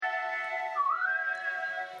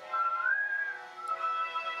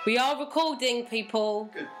We are recording, people.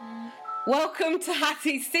 Good. Welcome to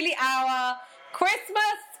Hattie's Silly Hour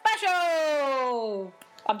Christmas Special.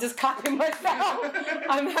 I'm just clapping myself.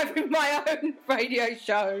 I'm having my own radio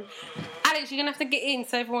show. Alex, you're going to have to get in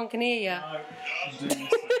so everyone can hear you.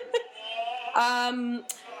 No.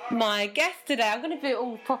 My guests today, I'm going to do it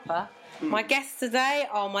all proper. My guests today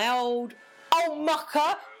are my old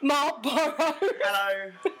mucker, Mark Burrow.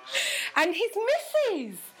 Hello. And his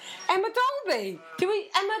missus, Emma Dolby.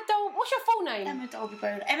 What's your full name? Emma Dolby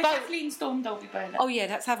Bowler. Emma Kathleen Storm Dolby Bowler. Oh yeah,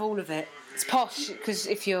 let's have all of it. It's posh, because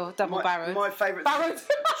if you're double-barreled. My favourite Barrowed.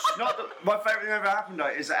 my favourite thing that ever happened though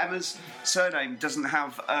is that Emma's surname doesn't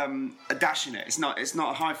have a dash in it. It's not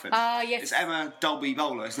a hyphen. Yes. It's Emma Dolby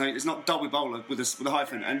Bowler. It's not Dolby Bowler with a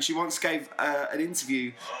hyphen. And she once gave an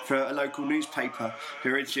interview for a local newspaper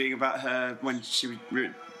who were interviewing about her when she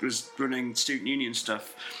was running student union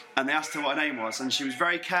stuff, and they asked her what her name was, and she was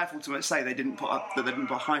very careful to say they didn't put a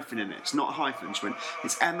hyphen in it. It's not a hyphen. She went,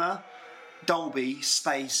 it's Emma Dolby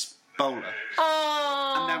space Bowler.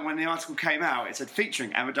 Oh. And then when the article came out, it said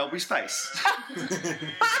featuring Emma Dolby space.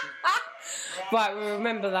 Right, we'll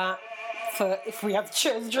remember that for if we have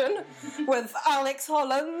children. With Alex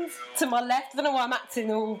Holland to my left. I don't know why I'm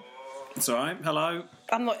acting all. It's all right. Hello.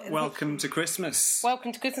 I'm not. Welcome to Christmas.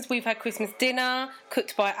 Welcome to Christmas. We've had Christmas dinner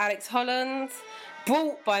cooked by Alex Holland,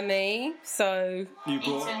 brought by me. So You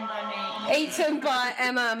brought. Eaten by me. eaten by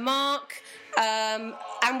Emma and Mark,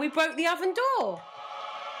 and we broke the oven door.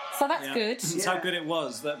 So that's Yeah. good. That's how good it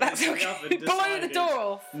was. That's the okay. oven Blew the decided door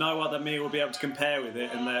off. No other meal will be able to compare with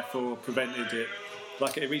it, and therefore prevented it.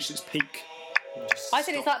 Like it reached its peak. I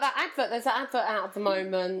think it's like that advert. There's that advert out at the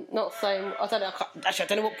moment. Not saying I don't know. I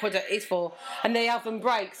don't know what product it is for. And the oven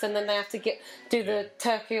breaks, and then they have to do the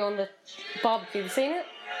turkey on the barbecue. Have you seen it?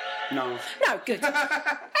 No. No, good.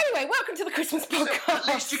 Anyway, welcome to the Christmas podcast. At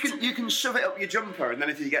least you can shove it up your jumper, and then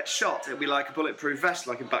if you get shot, it'll be like a bulletproof vest,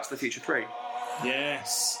 like in Back to the Future 3.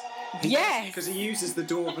 Yes. Yes. Because he uses the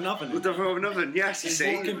door of an oven. With the oven, yes, you He's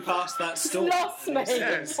see. walking past that store. Lost me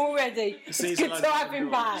Yes. already. It's sees good a to load of have him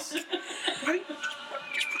back. doors. Just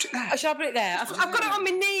put it there. Oh, shall I put it there? I've got it on my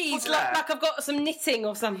knees, Put it there. like I've got some knitting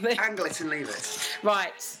or something. Angle it and leave it.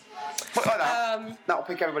 Right. Put it like that. That'll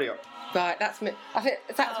pick everybody up. Right, that's me. I think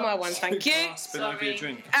that's my one. Thank you. Spin over your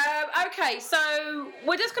drink. Okay, so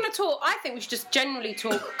we're just going to talk. I think we should just generally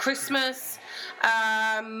talk Christmas,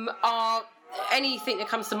 anything that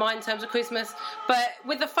comes to mind in terms of Christmas, but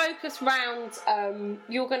with the focus round,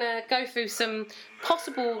 you're going to go through some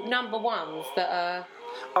possible number ones that are.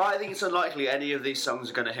 I think it's unlikely any of these songs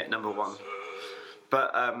are going to hit number one.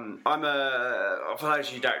 But for those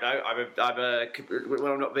of you who don't know,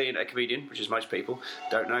 I'm not being a comedian, which is most people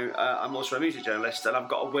don't know, I'm also a music journalist, and I've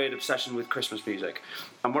got a weird obsession with Christmas music.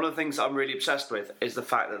 And one of the things I'm really obsessed with is the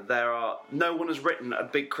fact that no one has written a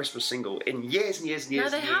big Christmas single in years and years and years.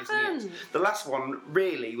 No, they and years and haven't. years. The last one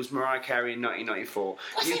really was Mariah Carey in 1994.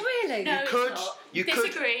 Was it really? No, could- it's not. you could-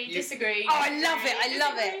 Disagree. Oh, I love it. I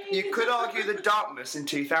love it. You could argue The Darkness in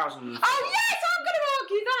 2000. Oh yes, I'm going to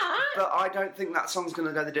argue that. But I don't think that song's going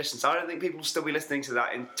to go the distance. I don't think people will still be listening to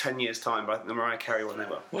that in 10 years' time, but I think the Mariah Carey one they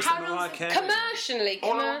will. What's How the Mariah long's- Carey? Commercially,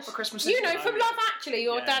 All I Want for Christmas Is you know, You. from Love Actually,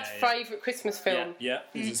 your Yeah, dad's yeah. favourite Christmas film. Yeah,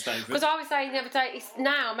 it's his favourite. Because I was saying the other day, it's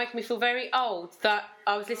now making me feel very old that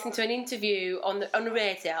I was listening to an interview on the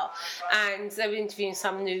radio, and they were interviewing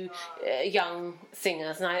some new young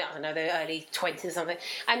singers, and I don't know, they're early 20s or something.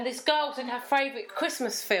 And this girl said her favourite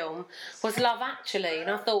Christmas film was Love Actually, and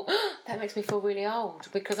I thought that makes me feel really old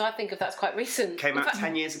because I think of that's quite recent. Came out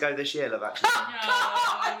 10 years ago this year, Love Actually.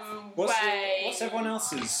 No way. What's everyone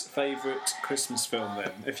else's favourite Christmas film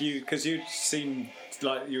then? Because you seem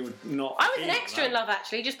like you're not. I was an keen on extra in that. Love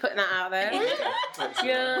Actually, just putting that out there.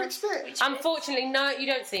 Yeah. Which bit? Unfortunately, no, you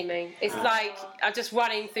don't see me. It's like I'm just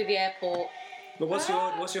running through the airport. But what's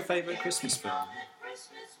your favourite Christmas film?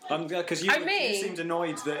 Because you seemed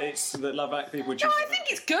annoyed that Love Actually would. No, I think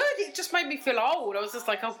it's good. It just made me feel old. I was just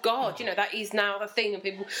like, oh God, that is now the thing, and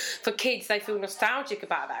people, for kids, they feel nostalgic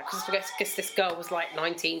about that because I guess this girl was like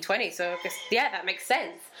 19, 20, so I guess that makes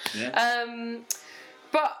sense. Yeah.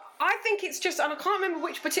 But I think it's just, and I can't remember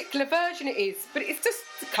which particular version it is, but it's just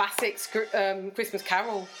the classic Christmas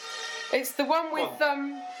Carol. It's the one with.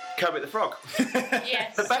 Kermit the Frog.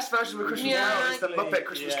 Yes. The best version of a Christmas Carol is the Muppet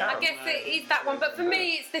Christmas Yeah. Carol. I guess it is that one, but for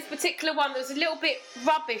me, it's this particular one that was a little bit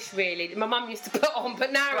rubbish, really. That my mum used to put on,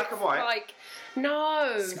 but now Black it's and white? like,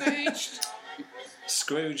 no. Scrooged.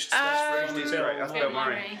 Scrooge. Scrooge is great. That's Bill Bill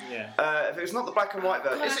Murray. Murray. Yeah. If it's not the black and white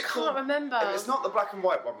version, God, is I it can't called? remember. If it's not the black and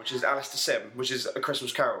white one, which is Alistair Sim, which is A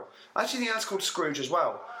Christmas Carol. I actually think that's called Scrooge as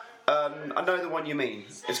well. I know the one you mean.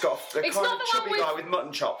 It's got a It's kind not of the one chubby with- guy with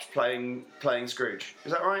mutton chops playing Scrooge.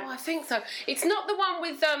 Is that right? Oh, I think so. It's not the one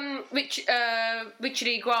with Richard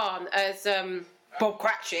E. Grant as Bob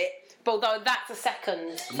Cratchit, but although that's a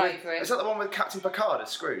second favourite. Is that the one with Captain Picard as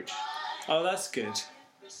Scrooge? Oh, that's good.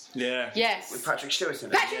 Yeah. With Yes. Patrick Stewart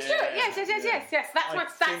in it? Patrick Stewart. Yes. That's I my.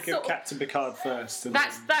 think That's of sort of. Captain Picard first. And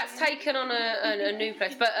That's taken on a new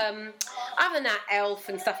place, but other than that, Elf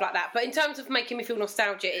and stuff like that. But in terms of making me feel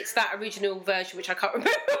nostalgic, it's that original version which I can't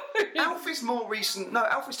remember. Alf is more recent. No,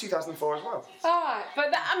 Alf is 2004 as well. Alright,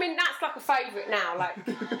 but that's like a favourite now.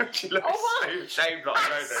 Like, She looks Oh, so shamed like I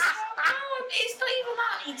know this. Oh, it's not even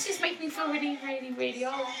that. It just makes me feel really, really, really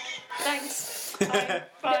old. Thanks. Bye.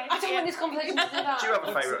 Bye. I don't want this conversation to do that. Do you have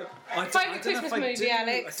a favourite? Favourite Christmas movie,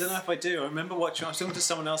 Alex? I don't know if I do. I remember watching. I was talking to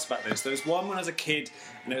someone else about this. There was one when I was a kid,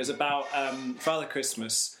 and it was about Father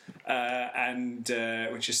Christmas, and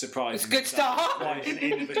which is surprising. It's a good start. Quite an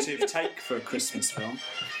innovative take for a Christmas film.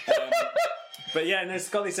 But yeah, and it's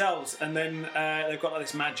got these elves, and then they've got like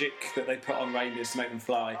this magic that they put on reindeers to make them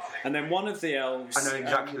fly. And then one of the elves, I know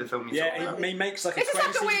exactly the film you're talking about. he makes like It's a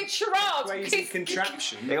just crazy, like a weird charade. crazy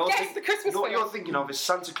contraption. Yes, the Christmas What film. you're thinking of is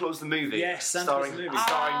Santa Claus the movie. Yes, Santa Claus the movie.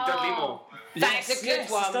 Starring Dudley Moore. That's a good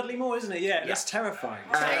It's one. Dudley Moore, isn't it? Yeah, that's terrifying.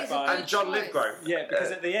 That is a good And John choice. Lithgow. Yeah,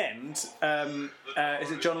 because at the end,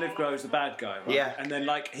 is it John Lithgow's the bad guy? Right? Yeah. And then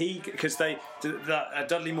because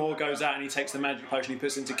Dudley Moore goes out and he takes the magic potion, he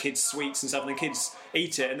puts it into kids' sweets and stuff, and the kids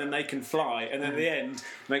eat it, and then they can fly. And then at the end,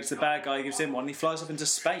 makes the bad guy, gives him one, and he flies up into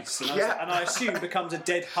space. And I assume becomes a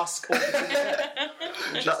dead husk.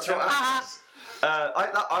 That's what happens.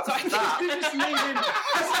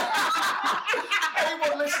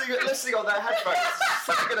 Anyone listening on their headphones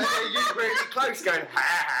is going to hear you really close going.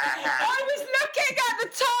 I was looking at the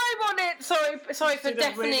time on it. Sorry for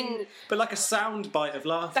deafening. But like a sound bite of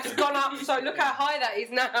laughter. That's gone up. So look how high that is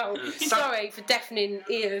now. Sorry for deafening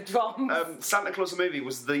eardrums. Santa Claus the movie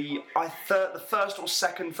was the first or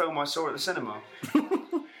second film I saw at the cinema.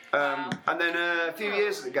 And then a few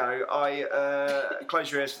years ago, I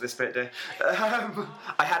close your ears for this bit, dear.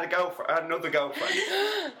 I had another girlfriend.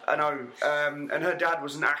 I know, and her dad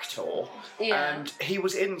was an actor, and he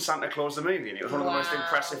was in Santa Claus the movie, and it was one of the most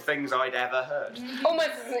impressive things I'd ever heard. Almost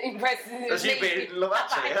as impressive As you being in Love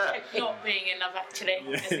Actually, yeah. Not being in Love Actually,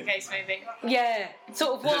 as the case may be. Yeah, it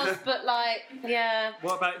sort of was, but like, yeah.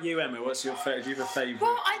 What about you, Emma? What's your favourite? Do you have a favourite?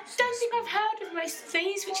 Well, I don't think I've heard of most of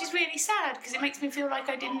these, which is really sad because it makes me feel like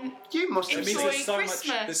I didn't. You must have It means enjoy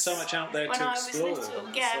there's so much out there when to I was explore. little,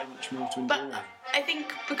 There's yeah. so much more to enjoy. But I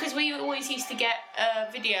think because we always used to get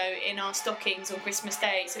a video in our stockings on Christmas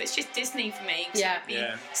Day, so it's just Disney for me. Yeah. It would be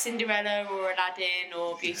Cinderella or Aladdin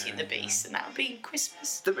or Beauty and the Beast, and that would be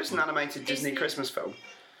Christmas. There is an animated Disney Christmas film.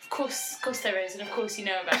 Of course there is, and of course you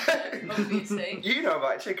know about it, obviously. You know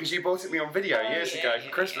about it too because you bought it me on video years ago for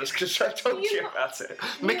Christmas because I told you about it.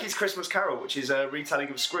 Mickey's Christmas Carol, which is a retelling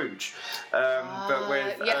of Scrooge, but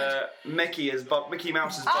with Mickey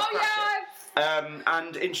Mouse as Bob Cratchit,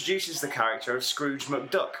 and introduces the character of Scrooge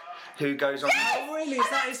McDuck, who goes on. Oh, really? Is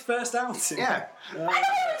that his first outing? Yeah. I don't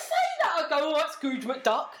say that. I go, oh, that's Scrooge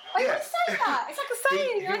McDuck. I don't say that. It's like a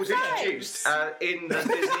saying. He was introduced in the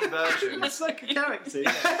Disney version. It's like a character.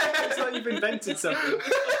 Yeah. It's like you've invented something.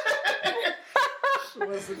 I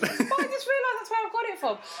just realised that's where I got it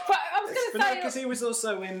from. But I was going to say because that... he was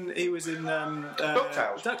also in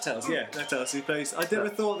DuckTales. DuckTales. Yeah, DuckTales. He plays. I never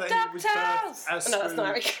thought that he was birthed as No, that's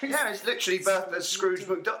not Scrooge. Harry. Yeah, it's literally birthed as Scrooge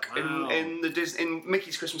McDuck in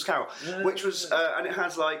Mickey's Christmas Carol, which was and it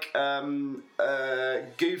has like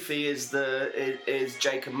Goofy is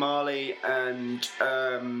Jacob Marley and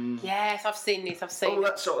Yes, I've seen this. I've seen all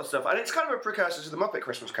that sort of stuff, and it's kind of a precursor to the Muppet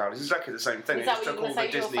Christmas Carol. It's exactly the same thing. Is It that just what took you all were the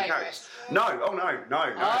gonna say, Disney your characters. No.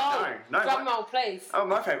 Drum roll, please. Oh,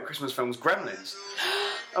 my favourite Christmas film was Gremlins.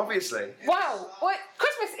 Obviously. Wow, well,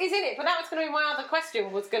 Christmas is in it, but that was going to be my other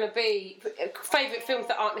question. Was going to be favourite films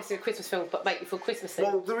that aren't necessarily Christmas films, but make you feel Christmassy.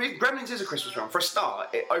 Well, Gremlins is a Christmas film. For a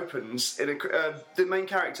start, it opens in the main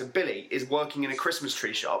character Billy is working in a Christmas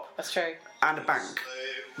tree shop. That's true. And a bank,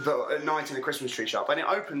 but at night in a Christmas tree shop, and it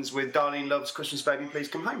opens with "Darlene Love's Christmas Baby, Please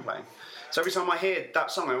Come Home" playing. So every time I hear that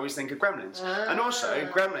song, I always think of Gremlins. And also,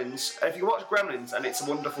 Gremlins, if you watch Gremlins and It's a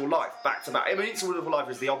Wonderful Life, back to back, I mean, It's a Wonderful Life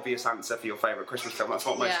is the obvious answer for your favourite Christmas film. That's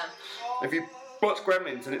what most. Yeah. If you watch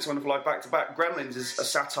Gremlins and It's a Wonderful Life back to back, Gremlins is a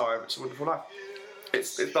satire of It's a Wonderful Life.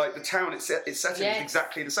 It's like the town it's set in is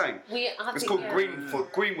exactly the same. It's called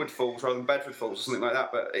Greenwood Falls rather than Bedford Falls or something like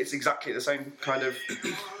that, but it's exactly the same kind of.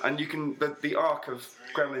 And you can the arc of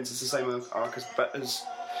Gremlins is the same arc as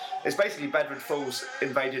it's basically Bedford Falls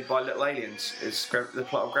invaded by little aliens. Is the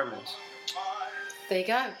plot of Gremlins. There you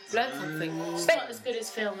go. Learn something. It's not as good as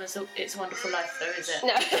film as It's a Wonderful Life, though, is it?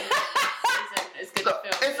 No. It isn't as good Look,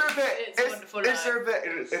 as film. is there a bit? It's a Wonderful Life. Is there a bit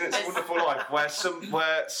in It's a Wonderful Life where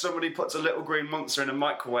somebody puts a little green monster in a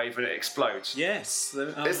microwave and it explodes? Yes.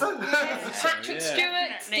 Is that? Patrick Yeah.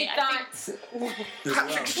 Stewart did that.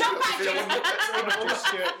 Patrick Stewart.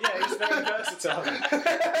 Stewart. Yeah, he's very versatile. No,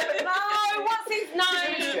 what's his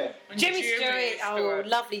name? Jimmy Stewart. Oh,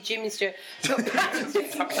 lovely Jimmy Stewart.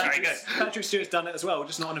 Patrick Stewart's done it as well,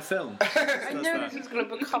 just not on a film. I knew this was going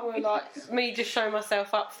to become like me just showing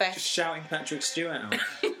myself up Just fest. shouting Patrick Stewart out. Patrick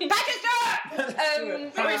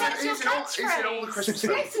Stewart! He's in all the Christmas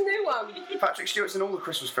films. It's a new one. Patrick Stewart's in all the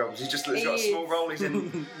Christmas films. He's got a He small is. role. He's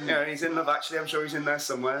in, he's in Love Actually. I'm sure he's in there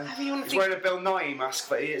somewhere. you wanna He's think- wearing a Bill Nye mask,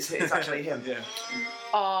 but it's actually him. Yeah.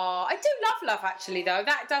 Oh, I do love actually though.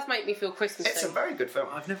 That does make me feel Christmassy. It's a very good film.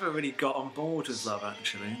 I've never really got on board with Love,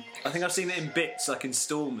 actually. I think I've seen it in bits, like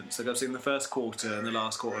instalments. Like I've seen the first quarter and the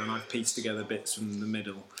last quarter, and I've pieced together bits from the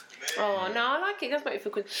middle. Oh no, I like it. It does make me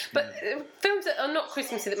feel Christmas. But films that are not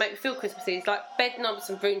Christmassy that make me feel Christmassy is like Bedknobs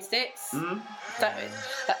and Broomsticks. E.T.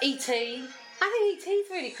 I think E.T.'s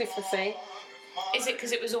really Christmassy. Is it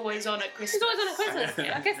because it was always on at Christmas? It's always on at Christmas.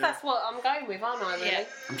 I guess that's what I'm going with, aren't I? Really. Yeah.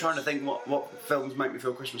 I'm trying to think what films make me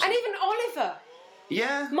feel Christmassy. And even Oliver.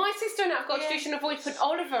 Yeah. My sister and I have got a tradition of always putting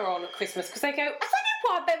Oliver on at Christmas because they go, I don't know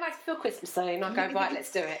why, I bet it makes me feel Christmassy. And I go, right,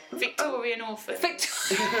 let's do it. Victorian orphan. Very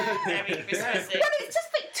Christmassy. Well, it's just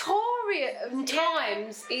Victorian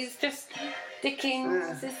times is just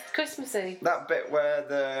Dickens is Christmassy. That bit where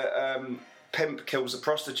the pimp kills a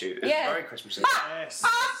prostitute is Yeah. very Christmassy. Yes.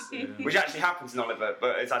 Which actually happens in Oliver,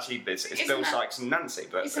 but it's actually it's Isn't Bill that- Sykes and Nancy.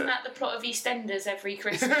 But Isn't that the plot of EastEnders every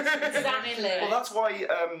Christmas? Exactly. well, that's why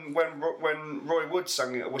when Roy Wood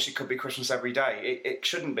sang "I Wish It Could Be Christmas Every Day," it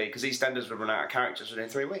shouldn't be because EastEnders would run out of characters within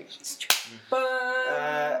 3 weeks.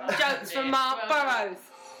 Jokes from Mark Burrows.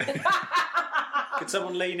 Could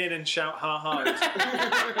someone lean in and shout ha ha?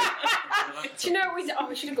 Do you know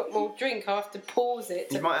I should have got more drink. I have to pause it.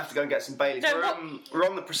 You might have to go and get some Baileys. No, We're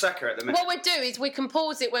on the Prosecco at the minute. What we'll do is we can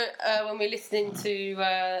pause it when we're listening to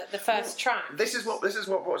the first track. This is what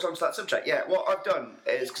was onto that subject. Yeah, what I've done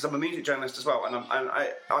is because I'm a music journalist as well, and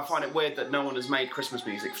I find it weird that no one has made Christmas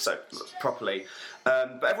music so properly.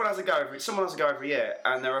 But everyone has a go. Someone has a go every year,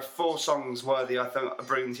 and there are 4 songs worthy, I think, of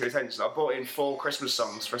bringing to your attention. I brought in 4 Christmas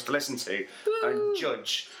songs for us to listen to and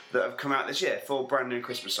judge that have come out this year. 4 brand new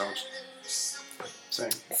Christmas songs.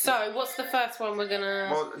 So, what's the first one we're gonna?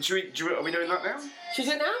 well, are we doing that now? Should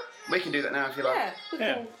we do it now? We can do that now if you like. Yeah. We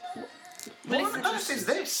can. What on earth is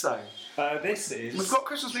this though? This is We've got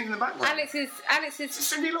Christmas music in the background. Alex's. Is it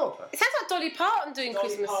Cyndi Lauper? It sounds like Dolly Parton doing Dolly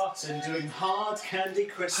Christmas. Parton doing Hard Candy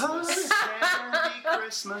Christmas.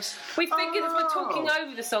 Christmas. We figured as we're talking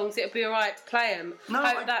over the songs, it'd be alright to play them. No,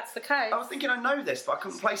 Hope that's the case. I was thinking I know this, but I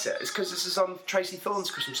couldn't place it. It's because this is on Tracy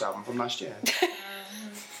Thorn's Christmas album from last year.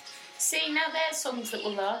 See, now they're songs that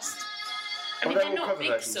will last. I Well, mean, they're they're all not cover big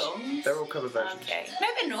versions. songs. They're all cover versions. Okay. No,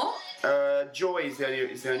 they're not. Joy is the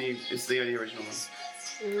only original one.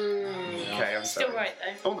 Okay, I'm Still sorry. right,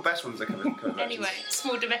 though. All the best ones are cover versions. Anyway, it's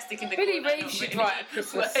more domestic in the Billy corner, Reeves not should really. write a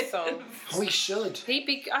Christmas song. Oh, he should. He'd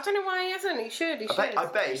be. I don't know why he hasn't. He should. He should. I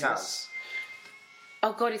bet he has.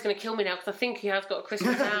 Oh God, he's going to kill me now because I think he has got a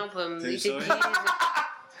Christmas album. He did sorry? years ago.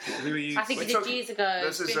 Who are you? I think he did years ago.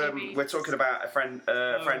 This is Billy Reeves. we're talking about a friend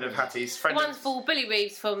of Hattie's. The Friend of, wonderful Billy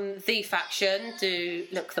Reeves from The Faction. Do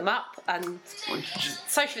look them up. And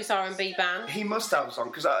Socialist R&B band. he must have a song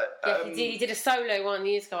because Yes, he did. He did a solo one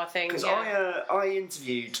years ago, I think. Because Yeah. I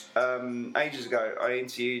interviewed ages ago. I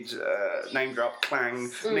interviewed name drop Clang,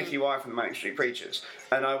 Nicky Wire from the Manic Street Preachers,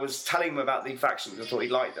 and I was telling him about the Factions. I thought he'd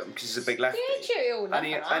like them because he's a big lefty. Yeah, you all love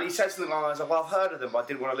And he said something like, "I was like, well, I've heard of them, but I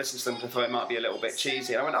didn't want to listen to them because I thought it might be a little bit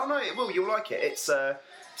cheesy." And I went, "Oh no, it will. You'll like it. It's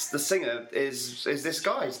the singer is this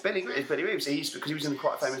guy. It's Billy Reeves. Because he was in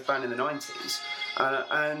quite a famous band in the '90s."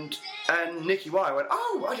 And Nicky Wire went,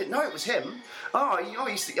 "Oh, I didn't know it was him. Oh, I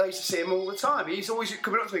used to see him all the time. He's always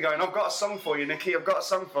coming up to me going, I've got a song for you, Nicky. I've got a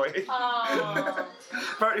song for you.'" Oh.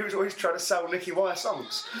 Apparently, he was always trying to sell Nicky Wire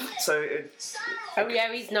songs. So Oh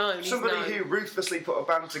yeah, he's known. He's somebody known. who ruthlessly put a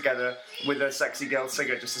band together with a sexy girl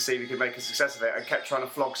singer just to see if he could make a success of it, and kept trying to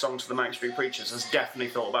flog songs to the Manic Street Preachers, has definitely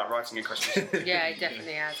thought about writing a Christmas song. Yeah, he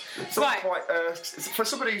definitely has. It's all Right. quite, for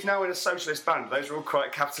somebody who's now in a socialist band, those are all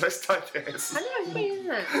quite capitalist ideas. I know, it's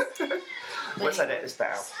weird, isn't it? Let's edit this bit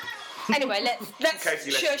out. Anyway, let's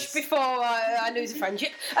Casey shush listens. before I lose a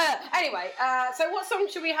friendship. Anyway, so what song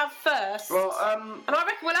should we have first? Well, And I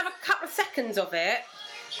reckon we'll have a couple of seconds of it.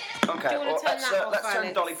 okay, Do you wanna well, turn that off, let's turn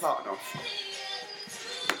Alex? Dolly Parton off.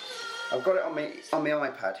 I've got it on my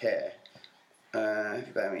iPad here. If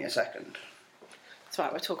you bear me a second. That's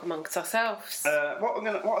right, we'll talk amongst ourselves. What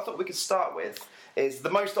I thought we could start with is the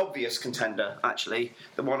most obvious contender, actually.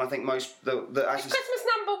 The one I think most... Is Christmas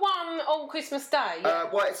number one on Christmas Day? Yeah.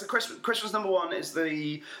 Well, it's the Christmas number one is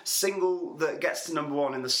the single that gets to number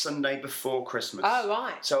one in the Sunday before Christmas. Oh,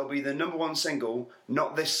 right. So it'll be the number one single,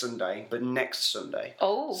 not this Sunday, but next Sunday.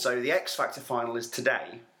 Oh. So the X Factor final is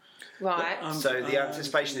today. Right. So the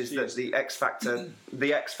anticipation is that the X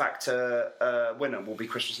Factor winner will be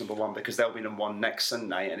Christmas number one because they'll be number one next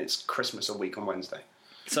Sunday, and it's Christmas a week on Wednesday.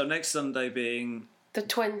 So next Sunday being The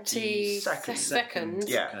 22nd.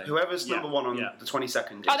 Yeah, Okay. whoever number one on Yeah. the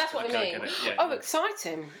 22nd. Oh, that's what I mean. get it. Yeah, Oh, yeah.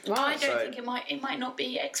 exciting. I Right. don't So- think it might not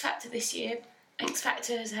be X Factor this year. X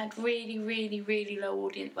Factor has had really, really, really low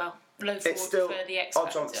audience. Well, low It's still for the X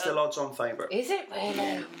odds Factor. on, still odds on favourite. Is it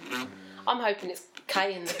really? I'm hoping it's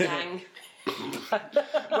Kay and the gang.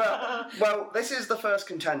 Well, this is the first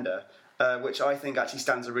contender, which I think actually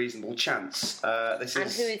stands a reasonable chance. This And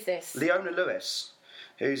is who is this? Leona Lewis,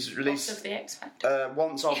 who's Lots released of the X Factor.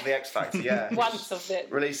 once of the X Factor. Yeah, Once of it.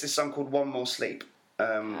 released this song called "One More Sleep."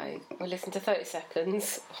 Okay, we'll listen to 30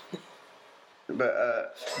 seconds.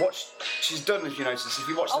 But what she's done, if you notice, if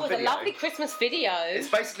you watch Oh, the with a video, lovely Christmas video. it's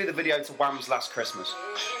basically the video to Wham's "Last Christmas."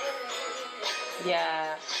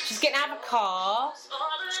 Yeah. She's getting out of a car.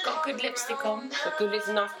 She's got good lipstick on. Got good, it's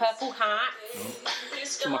a nice purple hat.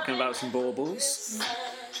 mucking about some baubles.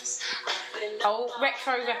 Oh,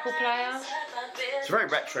 retro record player. It's a very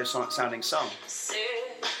retro sounding song.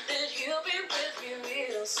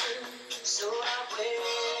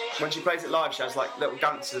 When she plays it live, she has like little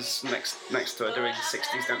dancers next to her doing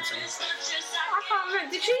 60s dancing. I can't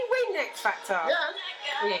remember. Did she win X Factor? Yeah.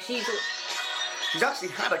 Oh, yeah, she's. She's actually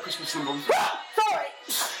had a Christmas single. Sorry!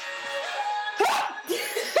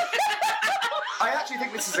 I actually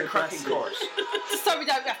think this is a cracking chorus. Just so we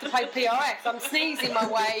don't have to pay PRS, I'm sneezing my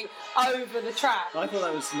way over the track. I thought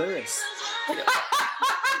that was Lewis.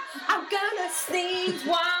 I'm gonna sneeze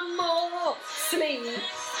one more sleep.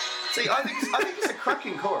 See, I think it's a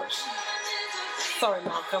cracking chorus. Sorry,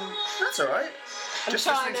 Malcolm. That's all right. I'm Just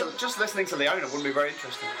trying listening to Leona wouldn't be very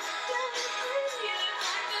interesting.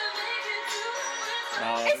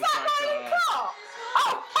 Oh, Is that Ryan Clark?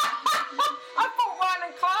 Oh! I thought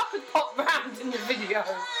Ryan Clark had popped round in the video.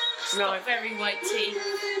 No. Very white tea.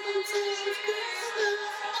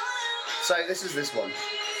 So this is this one.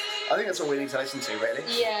 I think that's all we need to listen to, really.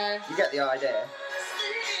 Yeah. You get the idea.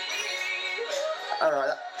 All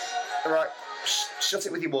right. Shut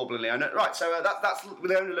it with your warbling, Leona. Right, so that's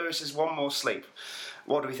Leona Lewis's "One More Sleep."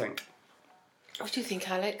 What do we think? What do you think,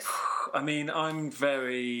 Alex? I mean, I'm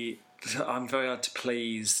very hard to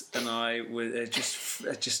please, and it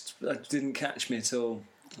didn't catch me at all.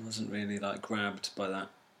 I wasn't really grabbed by that,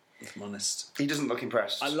 if I'm honest. He doesn't look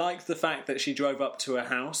impressed. I liked the fact that she drove up to her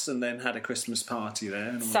house and then had a Christmas party there,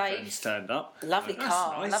 and all my Safe. friends turned up. Lovely That's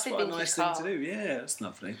car, nice. lovely What a vintage nice car. thing to do. Yeah, that's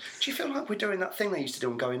lovely. Do you feel like we're doing that thing they used to do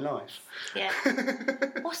on Going Live? Yeah.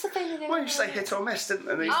 What's the thing they're doing? Well, you say hit or miss, didn't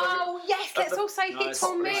they? Oh, yes, let's all say hit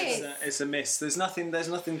or miss. It's a miss. There's nothing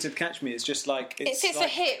to catch me. It's just like It's a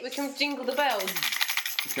hit, we can jingle the bells.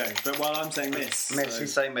 Okay, but while I'm saying miss, Miss, you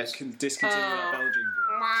say miss. can discontinue that bell jingle.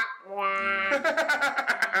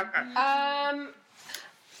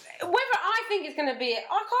 Whether I think it's going to be,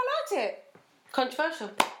 I quite liked it.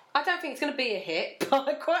 Controversial. I don't think it's going to be a hit, but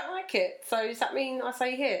I quite like it. So does that mean I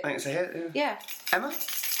say hit? I think it's a hit. Yeah. Emma?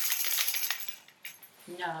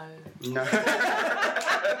 No. No.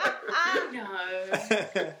 No.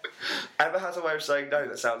 Emma has a way of saying no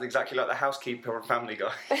that sounds exactly like the housekeeper on Family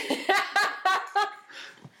Guy.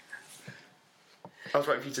 I was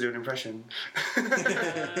waiting for you to do an impression.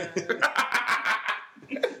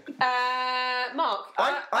 Mark,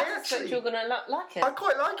 I I just actually- thought you were going to like it. I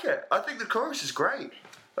quite like it. I think the chorus is great.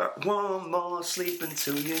 One more sleep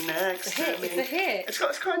until you're next It's a hit, to me. it's a hit. It's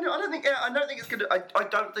kind of. I don't think it's gonna. I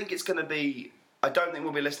don't think it's gonna be. I don't think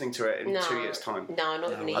we'll be listening to it in 2 years' time. No,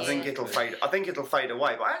 not even a I think year. it'll fade. I think it'll fade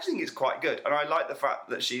away, but I actually think it's quite good, and I like the fact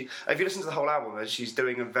that she. If you listen to the whole album, she's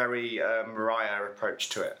doing a very Mariah approach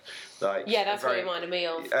to it. Yeah, that's what it reminded me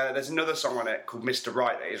of. There's another song on it called "Mr.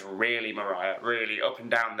 Right" that is really Mariah, really up and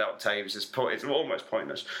down the octaves. It's almost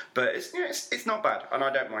pointless, but it's not bad, and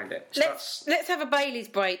I don't mind it. So Let's have a Bailey's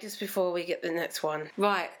break just before we get the next one.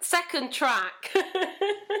 Right, second track.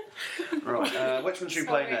 right. Which one should we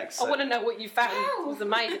play next? I want to know what you found. It was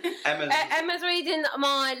amazing. Emma's reading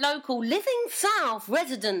my local Living South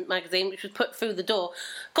resident magazine, which was put through the door.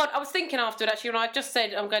 God, I was thinking after it actually when I just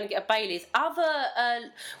said I'm going to get a Bailey's. Other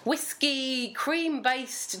whiskey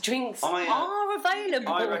cream-based drinks are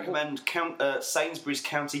available. I recommend Sainsbury's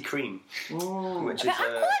County Cream, which is.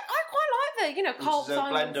 I quite like either. Cold Which is a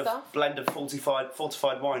foam and stuff. blend of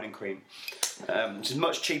fortified wine and cream, which is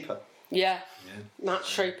much cheaper. Yeah, much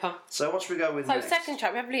cheaper. So what should we go with So next? second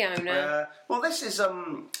track, we have Leona. Well, this is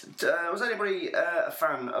was anybody a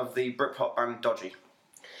fan of the Britpop band Dodgy?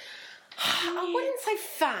 I wouldn't say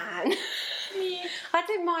fan. Yeah. I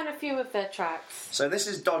did mind a few of their tracks. So this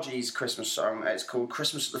is Dodgy's Christmas song. It's called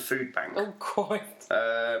Christmas at the Food Bank. Oh, quite.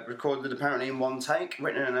 Recorded apparently in one take,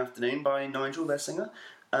 written in an afternoon by Nigel, their singer.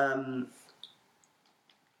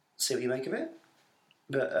 See what you make of it.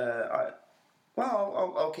 But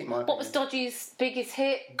I'll keep my opinion. What was Dodgy's biggest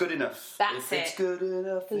hit? Good Enough. That's If it's it. good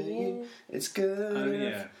enough for you, it's good enough.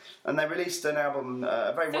 yeah. And they released an album,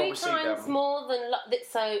 a very 3 well-received times album. more than...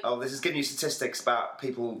 So... Oh, this is giving you statistics about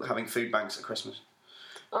people having food banks at Christmas.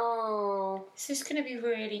 Oh... This is going to be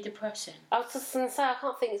really depressing. I was just going to say, I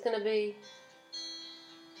can't think it's going to be...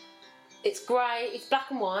 It's grey, it's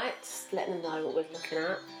black and white. Just letting them know what we're looking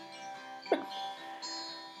at.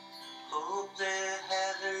 Hope they're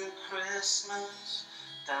having Christmas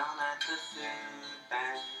down at the food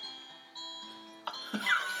bank.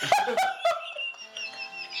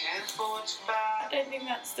 Can't afford to buy. I don't think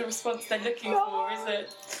that's the response they're looking for, is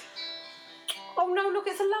it? Oh no, look,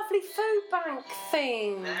 it's a lovely food bank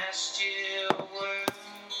thing. Last year weren't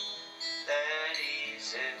that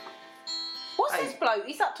easy. What's Hey. this bloke?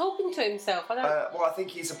 He's like talking to himself. I don't... Well, I think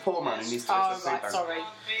he's a poor man who needs to go to oh, the food right, bank. sorry.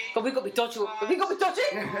 God, we've got to be dodgy. Have we got to be dodgy?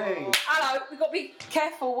 Hey. Hello, we've got to be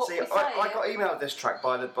careful what See, we say. I got emailed this track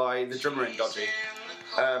by the drummer in Dodgy.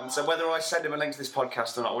 So whether I send him a link to this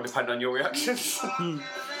podcast or not will depend on your reactions.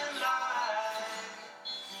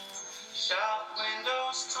 Shop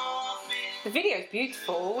windows told me The video's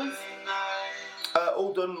beautiful. night.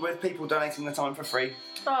 All done with people donating their time for free.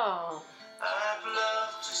 Oh. I'd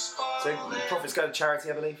love to spoil So it. profits go to charity,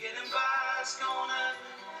 I believe. Getting by's gonna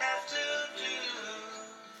have to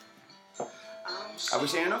do. Have we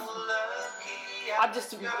seen enough? I'm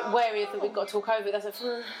just wary that we've got to talk over it. That's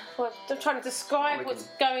I'm trying to describe Well, we what's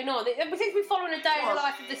going on. We seem to be following a day in the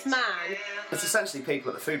life of this man. It's essentially people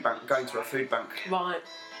at the food bank going to a food bank. Right.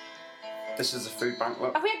 This is a food bank.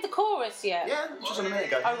 Look. Have we had the chorus yet? Yeah, just a minute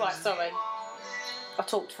ago. Oh, right, sorry. I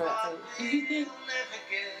talked through it, I think.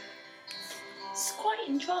 It's quite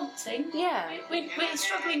entrancing. Yeah. We're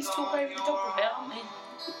struggling to talk over the top of it, aren't we?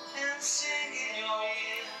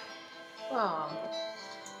 Oh.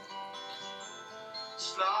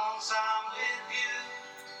 As long as I'm with you,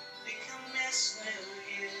 we can miss New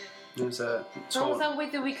Year. There's a As long as tour. I'm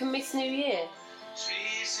with you, we can miss New Year.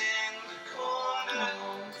 Trees in the corner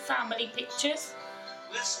Family pictures.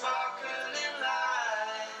 with sparkling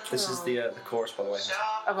lights. This is the chorus, by the way. Shop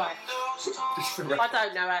Oh, right. windows told I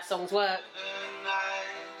don't know how songs work. the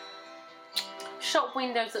night. Shop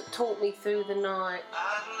windows that talk me through the night.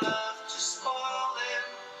 I'd love to spoil them.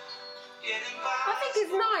 Getting by. I think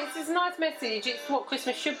it's nice. It's a nice message. It's what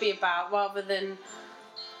Christmas should be about, rather than,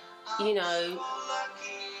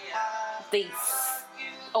 these.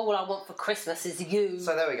 All I want for Christmas is you.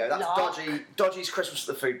 So there we go. That's Lark. Dodgy's Christmas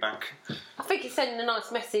at the food bank. I think it's sending a nice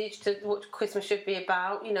message to what Christmas should be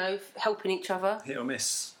about. Helping each other. Hit or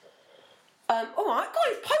miss. All right, God,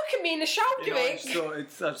 he's poking me in the shoulder.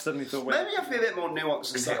 I suddenly thought, Maybe you have to be a bit more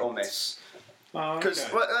nuanced than hit or miss. Because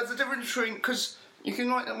there's a difference between, because you can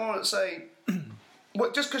write one that say,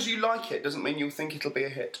 well, just because you like it doesn't mean you'll think it'll be a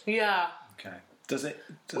hit. Yeah. Okay. Does it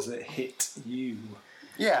hit you?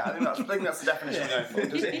 Yeah, I think that's the definition I'm going for.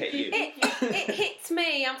 Does it hit you? It hits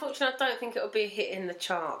me. Unfortunately, I don't think it'll be a hit in the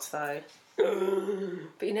charts, though.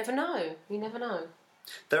 But you never know. You never know.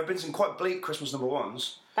 There have been some quite bleak Christmas number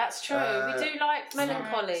ones. That's true. We do like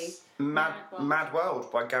melancholy. Mad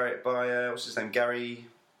World by what's his name? Gary.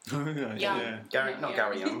 Young. Gary, not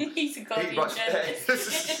Gary Young. He's a He Guardian writes-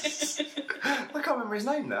 journalist. I can't remember his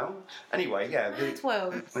name now. Anyway, yeah.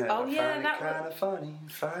 Well, oh yeah, that kind was. of funny.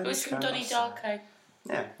 It was from Donnie Darko.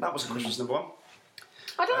 Yeah, that was a Christmas number one.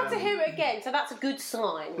 I'd like to hear it again, so that's a good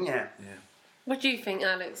sign. Yeah. What do you think,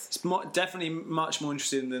 Alex? It's definitely much more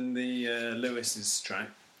interesting than the Lewis's track.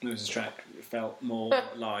 Lewis's track felt more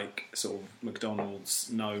like sort of McDonald's,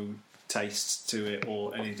 no taste to it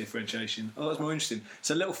or any differentiation. Oh, that's more interesting. It's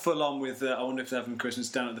a little full on with I wonder if they're having Christmas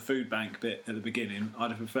down at the food bank bit at the beginning. I'd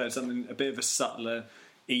have preferred something a bit of a subtler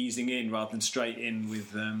easing in rather than straight in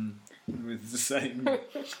with the same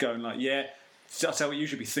going like, yeah, that's what you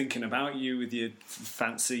should be thinking about, you with your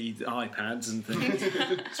fancy iPads and things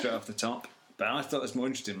straight off the top. But I thought it was more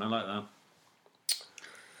interesting. I like that.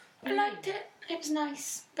 I liked it. It was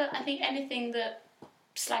nice. But I think anything that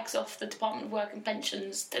slags off the Department of Work and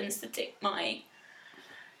Pensions tends to tick my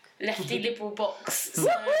lefty liberal box. So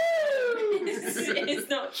It's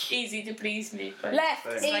not easy to please me. But Left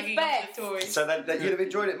slagging is off the best. Tories. So you'd have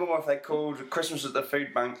enjoyed it more if they called Christmas at the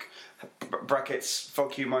Food Bank brackets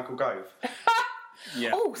fuck you Michael Gove.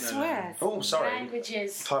 Yeah. Oh, swears. Oh, sorry.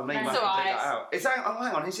 Languages. Pardon me, That's Matt, all take right. that out. Is that? Oh,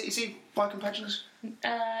 hang on. Is he Mike and Patches?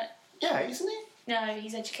 Yeah, isn't he? No,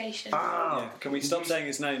 he's education. Ah, Yeah. Can we stop saying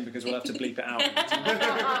his name because we'll have to bleep it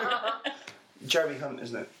out? Jeremy Hunt,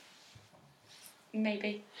 isn't it?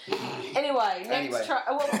 Maybe. Anyway, next Anyway. track.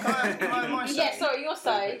 Can I my say? Yeah, sorry, your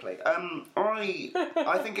say. Very quickly.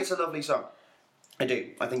 I think it's a lovely song. I do.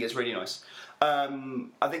 I think it's really nice. I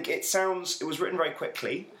think it was written very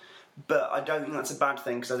quickly, but I don't think that's a bad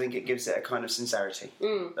thing because I think it gives it a kind of sincerity,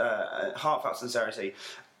 heartfelt sincerity.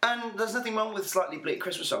 And there's nothing wrong with slightly bleak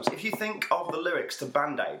Christmas songs. If you think of the lyrics to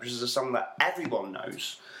Band-Aid, which is a song that everyone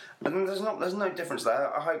knows, and there's no difference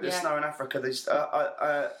there. I hope there's snow in Africa.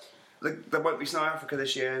 There won't be snow in Africa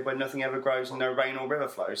this year when nothing ever grows and no rain or river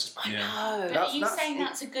flows. Oh, But are you saying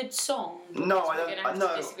that's a good song? No, I We're gonna have don't. to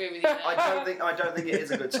No, disagree with you there. I don't think it is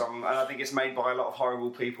a good song, and I think it's made by a lot of horrible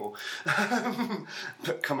people.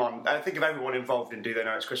 But come on, I think of everyone involved in Do They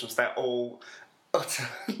Know It's Christmas. They're all utter.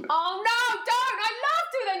 Oh no, don't! I love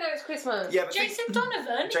Do They Know It's Christmas. Yeah, but Jason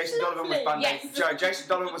Donovan. Jason Donovan was Lovely. Band-Aid. Yes. Jason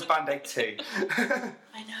Donovan was Band-Aid 2. I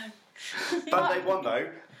know. Band-Aid 1 though.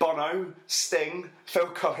 Bono, Sting, Phil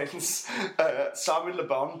Collins, Simon Le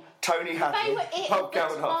Bon, Tony They Hadley, were it Bob of the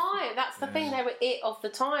Geldof. time. That's the thing. They were it of the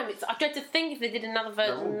time. I dread to think if they did another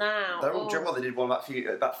version now. They're all. Well, they did one about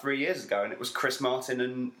 3 years ago, and it was Chris Martin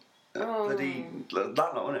and bloody that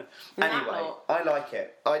lot, wasn't it? That Anyway, lot. I like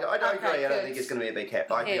it. I don't Okay, agree. I don't good. think it's going to be a big hit,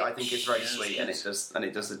 but I think it's very Yeah, sweet, it and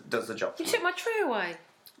it does the job. You took my tree away.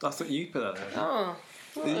 I thought you put that there. Oh.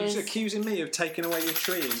 You're just accusing me of taking away your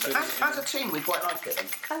tree. And putting it in. As a team, we quite like it.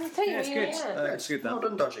 Then. I tell you, Yeah, it's good. It's good, Well that.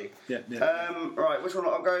 done, Dodgy. Yeah. Right, which one?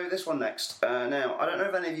 I'll go this one next. Now, I don't know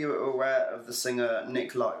if any of you are aware of the singer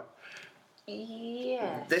Nick Lowe.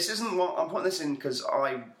 Yeah. This isn't what I'm putting this in because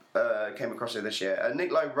I came across it this year.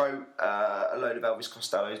 Nick Lowe wrote a load of Elvis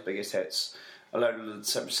Costello's biggest hits, a load of the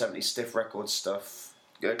 70s Stiff Records stuff.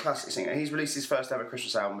 A classic singer. He's released his first ever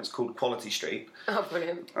Christmas album. It's called Quality Street. Oh,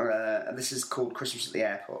 brilliant. And this is called Christmas at the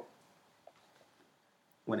Airport.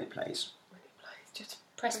 When it plays. Just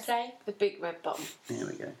Press play. the big red button. Here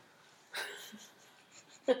we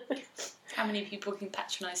go. How many people can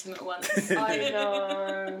patronise him at once? I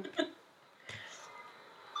know.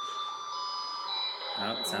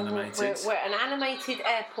 Oh, it's animated. We're at an animated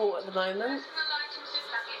airport at the moment.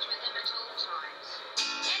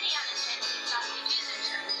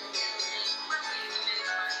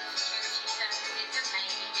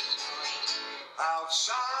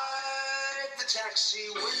 Outside the taxi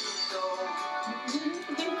window,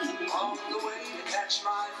 on the way to catch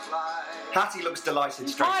my flight. Hattie looks delighted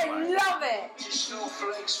straight I away. love it.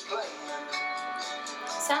 Snowflakes playing.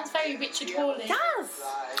 Sounds very Richard Hawley. It does.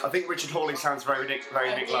 I think Richard Hawley sounds very Nick Lowe.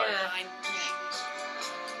 Yeah.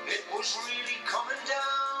 It was really coming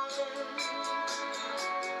down.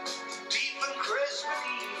 Deep and crisp and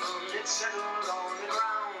even, it settled on the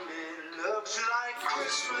ground. It looks like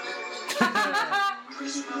Christmas.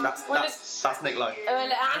 That's Nick Lowe.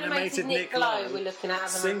 Animated Nick Lowe we're looking at the moment.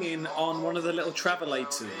 Singing on one of the little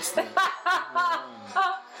travelators. And the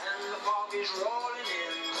fog is rolling in.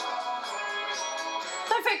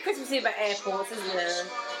 Don't think Christmas is about airports, isn't it?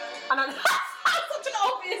 And I know that's such an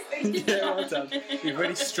obvious thing. Yeah, well done. You've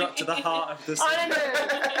really struck to the heart of the song. I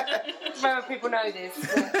don't know. Whether people know this.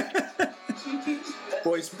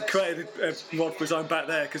 Well, he's created a rod for his own back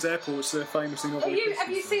there because airports are famously not very Have you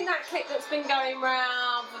Christmassy. seen that clip that's been going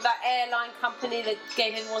round with that airline company that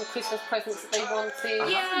gave everyone Christmas presents that they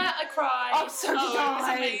wanted? Yeah, I cried. Oh, so it was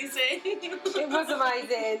nice. amazing. It was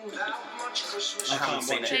amazing. That much Christmas. I can't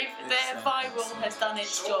seen watch it. it. Their viral has done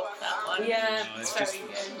its job, that one. Yeah. It's it's very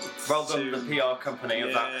good. Well done, the PR company of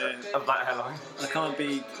Yeah. that airline. I can't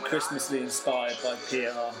be Christmasly inspired by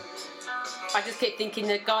PR. I just keep thinking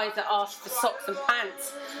the guys that asked for socks and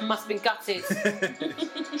pants must have been gutted.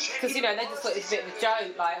 Because, you know, they just thought it was a bit of a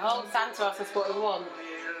joke, like, oh, Santa asked us what we want.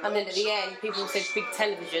 And then at the end, people said big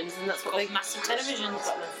televisions, and that's what they... Massive televisions.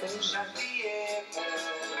 Got massive.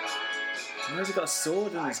 Why has he got a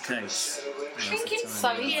sword in his case? I think it's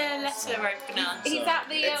so... Yeah, letter opener. He's at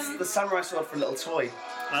the... It's the samurai sword for a little toy.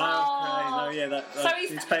 Oh, okay, no, yeah, that. So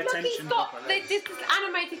he's pay look, attention. he's got this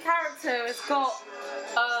animated character has got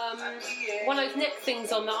one of those neck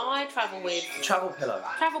things on that I travel with. Travel pillow.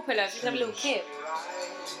 Travel pillows. Just have a little kit.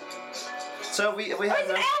 So we Oh, have he's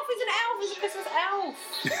an elf. He's an elf. He's a Christmas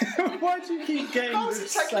elf. Why do you keep getting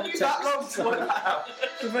this taking you that long to work that out?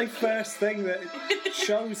 The very first thing that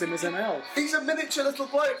shows him as an elf. He's a miniature little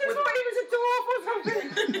bloke I with thought he was a dwarf or something.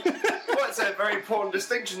 Well, it's a very important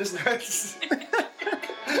distinction, isn't it?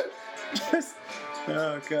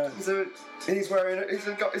 Oh god. He's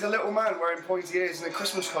a little man wearing pointy ears in a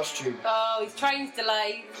Christmas costume. Oh, his train's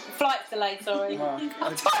delayed. Flight's delayed, sorry. Well, I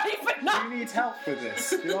don't even know. do you need help with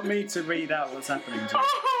this? Do you want me to read out what's happening to you?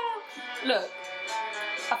 Look,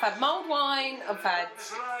 I've had mulled wine, I've had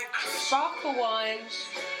sparkle wine.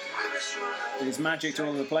 He's magicked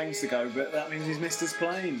all the planes to go, but that means he's missed his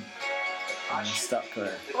plane. And he's stuck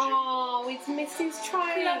there. Oh, he's missed his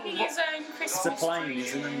train. Loving his own It's Christmas a plane, tree.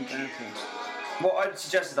 isn't it? What I'd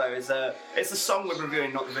suggest though is it's the song we're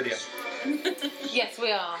reviewing, not the video. Yes,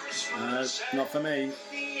 we are. Not for me.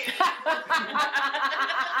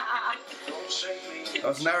 I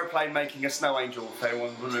was an aeroplane making a snow angel, if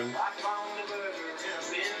anyone wondering.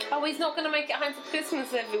 Oh, he's not going to make it home for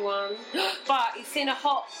Christmas, everyone. But he's seen a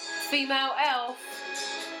hot female elf.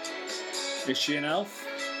 Is she an elf?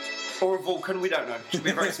 Or a Vulcan, we don't know. Should be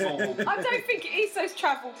a very small Vulcan. I don't think it is those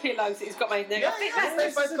travel pillows that he's got made there. I think that's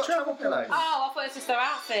they've both got travel pillows. Oh, I thought it was just their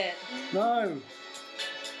outfit. No.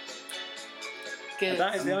 Good.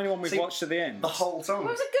 That is the only one we've See, watched to the end. The whole song. Well,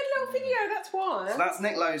 it was a good little video, that's why. So that's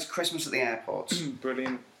Nick Lowe's Christmas at the Airport.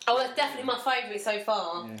 Brilliant. Oh, that's definitely my favourite so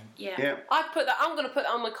far. Yeah. Yeah. I'm going to put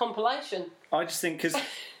that on my compilation. I just think because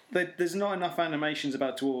there's not enough animations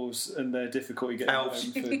about dwarves and their difficulty getting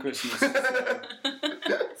Elves. home for Christmas.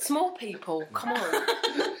 Small people, come on.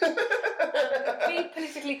 Be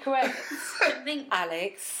politically correct, I think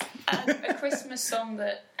Alex. a Christmas song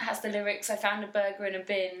that has the lyrics "I found a burger in a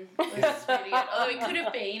bin" was really good. Although it could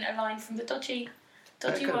have been a line from the Dodgy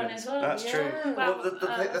one as well. That's true. Well, Well,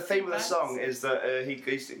 the theme of the song is that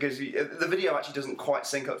the video actually doesn't quite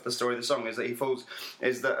sync up to the story of the song. Is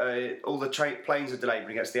that all the planes are delayed when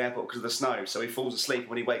he gets to the airport because of the snow. So he falls asleep.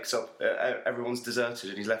 When he wakes up, everyone's deserted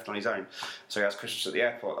and he's left on his own. So he has Christmas at the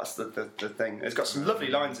airport. That's the thing. It's got some lovely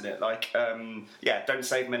lines in it, like don't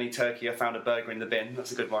save me any turkey. I found a burger in the bin.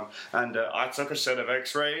 That's a good one. And I took a set of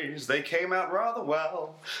X-rays. They came out rather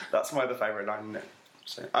well. That's my other favourite line in it.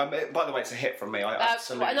 So, by the way, it's a hit from me. I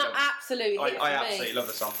absolutely love it. Absolutely hit for I me. absolutely love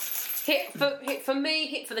the song. Hit for me,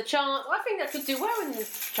 hit for the chart. I think that could do well in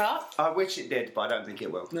this chart. I wish it did, but I don't think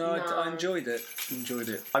it will. No, No. I enjoyed it.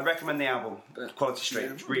 I'd recommend the album, Quality Street.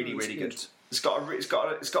 Yeah, It's really, it's really good. good. It's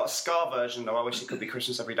got a ska version though. I wish it could be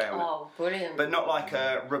Christmas Every Day on it, Oh, brilliant. but not like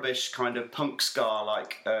a rubbish kind of punk ska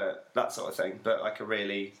like that sort of thing. But like a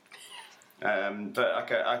really, but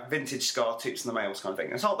like a vintage ska Toots and the Males kind of thing.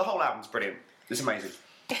 The whole album's brilliant. It's amazing.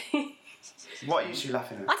 What are you two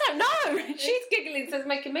laughing at? I don't know. She's giggling, so it's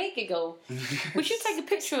making me giggle. We should take a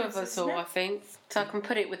picture of us all, I think, so I can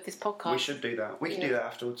put it with this podcast. We should do that. We can do that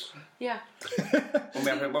afterwards Yeah.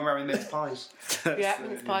 when we're having mince pies. Yeah,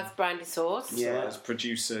 mince pies, brandy sauce. Yeah. As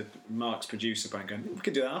Mark's producer brain going, we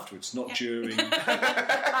can do that afterwards, not during.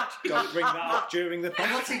 Don't bring that up during the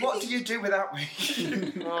party. What do you do without me?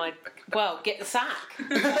 Right. Well, get the sack.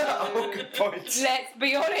 Oh, good point. Let's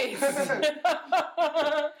be honest.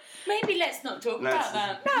 maybe let's not talk about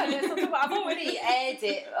that. No, let's not talk about. I've already aired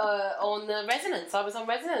it on Resonance. I was on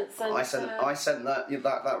Resonance. And, I sent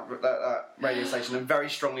that radio station a very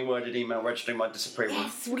strongly worded email registering my disapproval.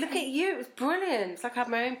 Yes, well, look at you. It was brilliant. It's like I have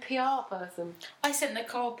my own PR person. I sent the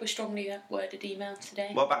co-op a strongly worded email today.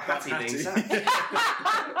 What about Hattie being sacked?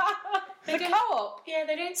 The co-op. Yeah,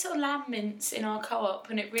 they don't sell lamb mince in our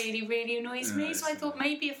co-op, and it really, really annoys me. So I thought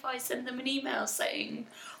maybe if I send them an email saying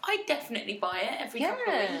I definitely buy it every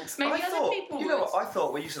couple of weeks, maybe other people would. You know what I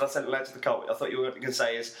thought when you said I sent a letter to the cult, I thought you were going to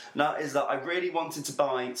say is that I really wanted to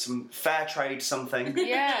buy some fair trade something,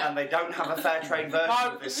 Yeah. and they don't have a fair trade version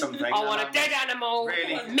of this something. I want a dead animal.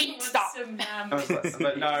 Really? Minced up. Some lamb. I was like,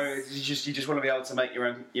 but no, you just want to be able to make your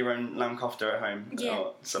own lamb kofta at home Yeah,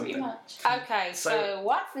 or something. pretty much. Okay, so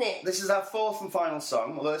what's next? This is our fourth and final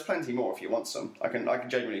song, although there's plenty more if you want some. I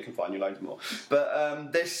genuinely can find you loads more.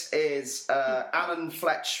 But this is Alan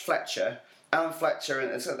Fletcher. Alan Fletcher,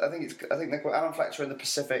 and I think they're called Alan Fletcher in the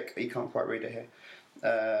Pacific. You can't quite read it here.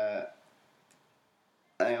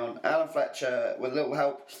 Hang on, Alan Fletcher with a little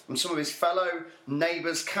help from some of his fellow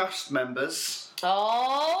Neighbours cast members.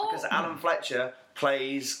 Oh. Because Alan Fletcher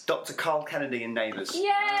plays Dr. Carl Kennedy in Neighbours.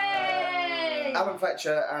 Yay! Alan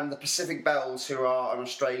Fletcher and the Pacific Bells, who are an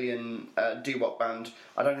Australian doo-wop band.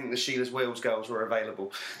 I don't think the Sheila's Wheels girls were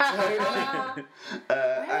available. Where are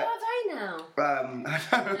they now? I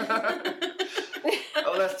don't know.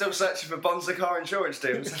 Oh, they're still searching for Bonza car insurance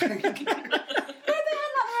deals. They had like their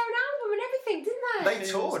own album and everything, didn't They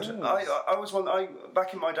toured. I was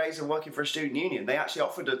back in my days of working for a student union. They actually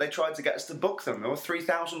offered it. They tried to get us to book them. They were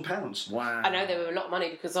 £3,000. Wow. I know they were a lot of money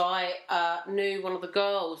because I knew one of the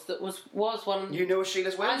girls that was one. You knew a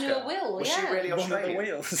Sheila's Wheels? I knew a Will. Was yeah. she really One of the Australian?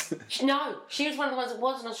 wheels. No, she was one of the ones that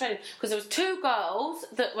wasn't Australian because there was two girls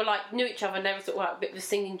that were like knew each other and they were sort of like a bit of a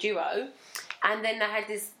singing duo, and then they had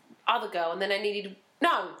this other girl, and then they needed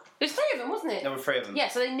there's three of them, wasn't it? There were three of them. Yeah,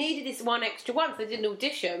 so they needed this one extra one, so they did an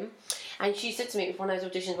audition, and she said to me it was one of those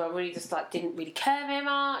auditions where I really just like didn't really care very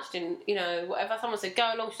much, didn't whatever. Someone said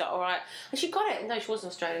go along, she's like all right, and she got it. No, she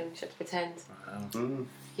wasn't Australian. She had to pretend. Wow. Mm.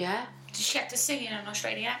 Yeah. Did she have to sing in an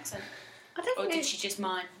Australian accent? I don't Or think did she just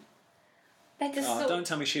mime? they just Oh, sort don't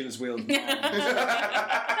tell me Sheila's Wheels. they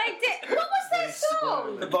did. What was that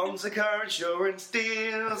song? The bonds of car insurance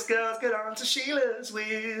deals, girls get on to Sheila's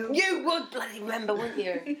Wheels. You would bloody remember, wouldn't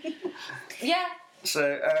you? Yeah. So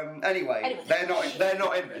anyway, they're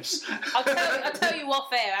not in this. I'll tell you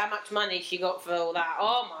off air how much money she got for all that.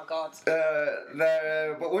 Oh my god.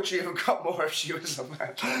 But would she have got more if she was on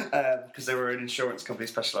that? Because they were an insurance company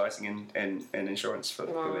specialising in insurance for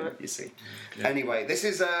women, you see. Yeah. Anyway, this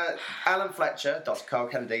is Alan Fletcher, Dr. Carl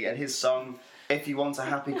Kennedy, and his song "If You Want a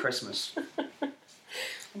Happy Christmas."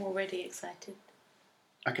 I'm already excited.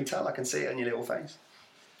 I can tell, I can see it on your little face.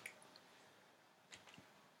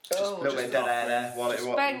 Oh, Just a little bit of dead air there while it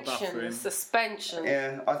Suspension, suspension.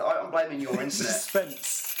 Yeah, I'm blaming your internet.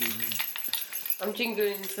 Suspense. I'm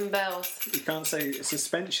jingling some bells. You can't say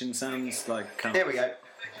suspension sounds like. Here we go.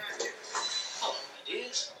 Oh, my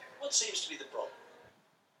dears, what seems to be the problem?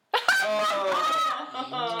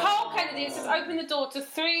 Carl Kennedy says open the door to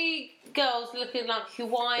three girls looking like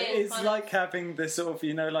Hawaiian. It's kind like having this sort of,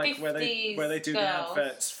 like where they 50s do girls. the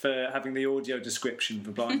adverts for having the audio description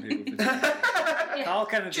for blind people. Carl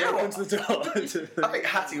Kennedy you know opens the door. I think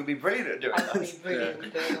Hattie would be brilliant at doing That'd that. be brilliant.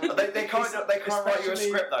 doing that. They can't write you a especially-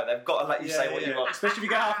 script though. They've got to let you say what you want. Especially if you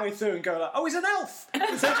get halfway through and go like, "Oh, he's an elf!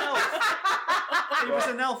 He's an elf! He was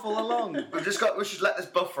an elf all along." We should let this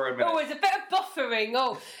buffer a minute. Oh, it's a bit of buffering.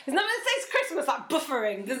 Oh, it's not that says Christmas like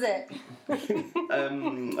buffering, does it? I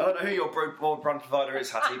don't know who your broadband provider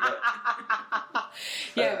is, Hattie, but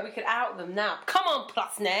Yeah, we could out them now. Come on,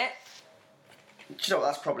 Plusnet. do you know what?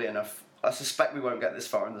 That's probably enough. I suspect we won't get this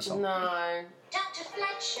far in the song. No. Dr.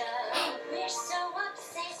 Fletcher, we're so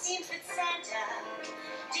obsessed with Santa.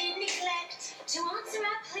 Did neglect to answer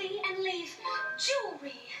our plea and leave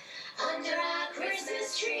jewelry under our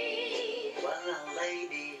Christmas tree. Well, now,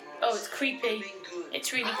 lady. Oh, it's creepy.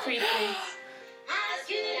 It's really creepy. As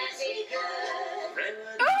good as we could.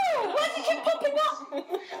 Oh, why did you keep popping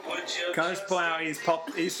up? Can I just point out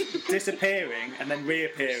he's disappearing and then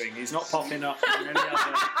reappearing. He's not popping up in any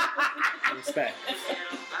other respect.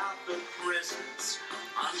 About the presents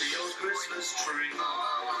under your Christmas tree. If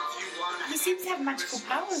you want He seems to have magical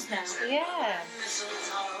powers now. Yeah.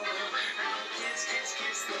 mistletoe, kiss, kiss,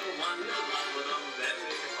 kiss the one with a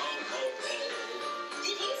very ho, ho, ho.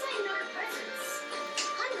 Did he say no presents?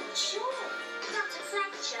 I'm not sure. Dr.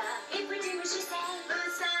 Fletcher, if we do as you say, for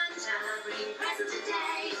Santa, bring presents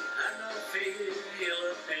today. And I fear he'll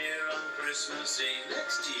appear on Christmas Eve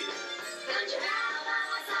next year. Don't you have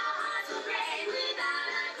us, our hearts will break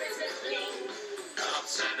without our Christmas bling. Of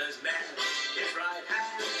Santa's man, his right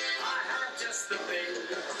hand, I have just the thing.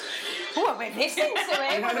 Oh, we're listening to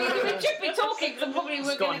it. We should be talking because probably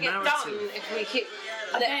we're got going to a get narrative. done if we hit.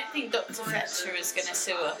 I don't think Dr. Fletcher is going to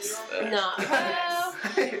sue us. No. Well, I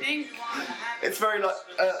think. It's very like.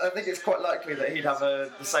 I think it's quite likely that he'd have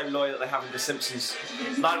the same lawyer that they have in The Simpsons.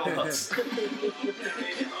 Lionel Hutz.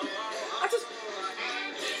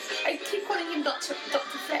 I keep calling him Dr.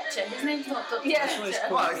 Fletcher. His name's not Dr. Yeah. Fletcher.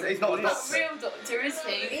 Well, he's not a He's not a doctor. real doctor, is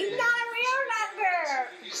he? he's not a real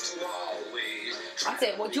doctor. Used to always That's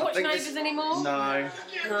it. What, do you watch think Neighbours this- anymore? No.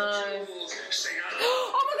 No. sing out.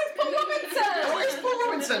 Oh my God, it's Paul Robinson! Oh, it's Paul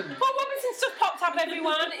Robinson. Paul Robinson's just popped up,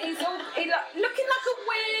 everyone. He's looking like a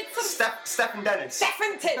weird sort of Stephen Dennis.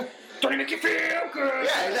 Stephenton. Don't make you feel good.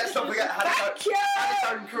 Yeah, let's not forget Thank you. had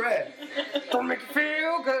his own career. Don't make you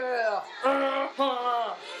feel good.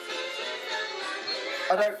 Uh-huh.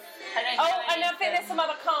 I don't. Oh, and I think there's some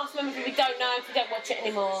other cast members that we don't know if we don't watch it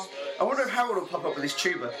anymore. I wonder if Harold will pop up with his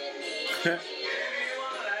tuba.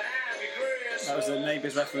 That was a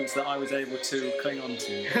Neighbours reference that I was able to cling on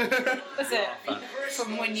to. Was it?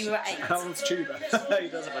 From when you were 8. Harold's tuba. He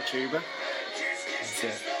does have a tuba. That's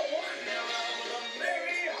it. I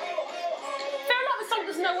feel like the song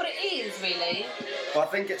doesn't know what it is, really. Well, I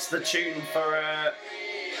think it's the tune for. I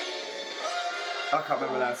can't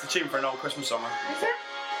remember now. It's the tune for an old Christmas song. Is it?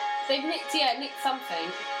 They've nicked something.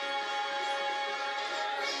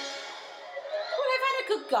 Well, they've had a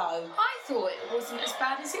could go. I thought it wasn't as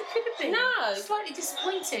bad as it could have been. No. Slightly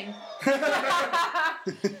disappointing.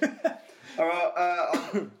 All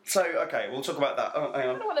right, so, okay, we'll talk about that. Oh, hang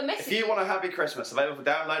on. know what the message If you is. want a happy Christmas, available for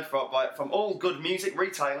download from all good music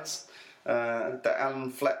retailers, Alan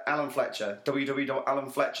Fletcher,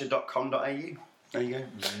 www.alanfletcher.com.au. There you go.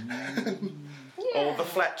 Or the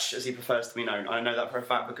Fletch, as he prefers to be known. I know that for a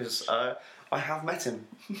fact because I have met him.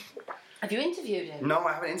 Have you interviewed him? No,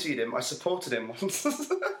 I haven't interviewed him. I supported him once.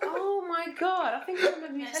 Oh my god! I think I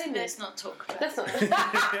remember you telling me. Let's not talk about That's not.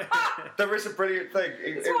 There is a brilliant thing.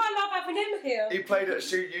 That's why I love having him here. He played at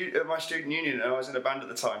my student union, and I was in a band at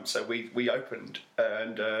the time, so we opened,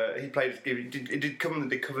 and he did come and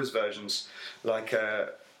did covers versions, like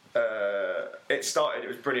it started, it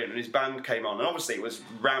was brilliant, and his band came on, and obviously it was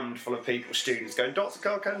rammed full of people, students going, Dr.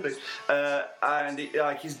 Carl Kennedy, and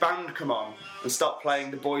his band come on and start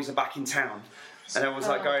playing The Boys Are Back in Town. And everyone's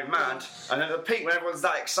like going mad, and at the peak when everyone's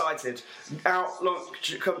that excited, out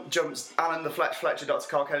jumps Alan the Fletcher, Dr.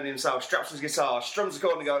 Carl Kennedy himself, straps his guitar, strums the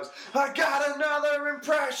chord and goes, I got another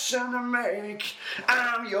impression to make,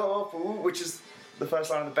 I'm your fool, which is the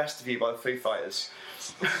first line of The Best of You by the Foo Fighters.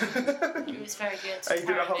 it. It was very good. He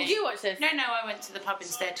did a whole- Did you watch this? No, I went to the pub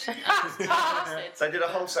instead. They did a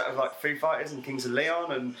whole set of like Foo Fighters and Kings of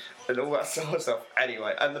Leon and all that sort of stuff.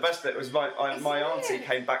 Anyway, and the best bit was my auntie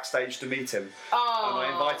came backstage to meet him, and I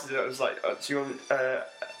invited her. I was like, "Do you want?" Yeah,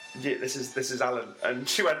 this is Alan, and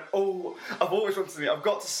she went, "Oh, I've always wanted to meet. I've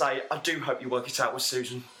got to say, I do hope you work it out with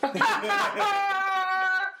Susan."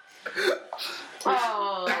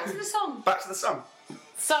 Oh. Back to the song. Back to the song.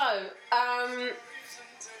 So,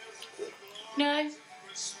 No.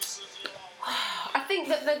 I think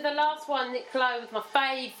that the last one, Nick Lowe, was my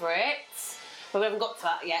favourite. But we haven't got to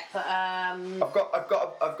that yet. But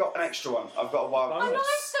I've got an extra one. I've got a wild I one. like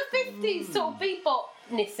the 50s sort of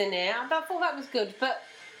bebopness in there. I thought that was good. But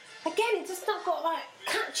again, it's just not got like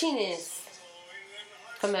catchiness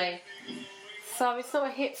for me. So it's not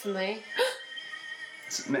a hit for me.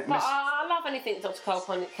 But I love anything Dr. Carl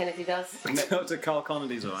Kennedy does. Dr. Carl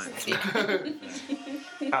Kennedy's alright.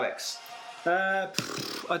 Alex.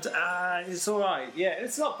 It's alright. Yeah,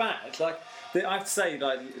 it's not bad. Like I have to say,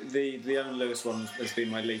 like the Owen Lewis one has been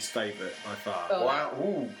my least favourite by far. Oh. Wow.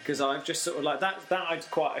 Ooh. Because I've just sort of like that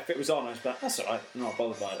I'd quite, if it was on, I'd be like, that's alright, I'm not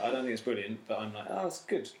bothered by it. I don't think it's brilliant, but I'm like, oh, it's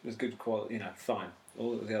good. It's good quality, fine.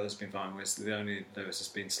 All the others have been fine, whereas the only Lewis has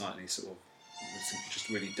been slightly sort of just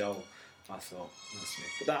really dull, I thought.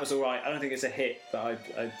 But that was alright. I don't think it's a hit, but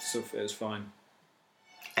I sort of, it was fine.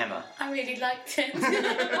 Emma. I really liked it.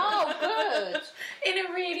 Oh, good. In a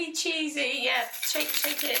really cheesy, shake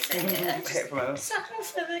it. Hit from Emma. Something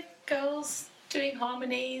for the girls doing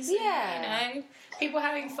harmonies. Yeah. And, people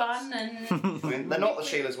having fun and. I mean, they're not the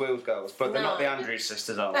Sheila's Wheels girls, but they're No. not the Andrews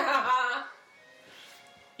sisters, are they?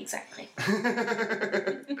 Exactly.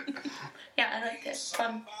 Yeah, I liked it.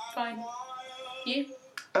 Fun, fine. You?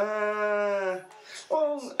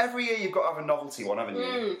 Well, every year you've got to have a novelty one, haven't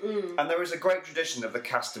you? And there is a great tradition of the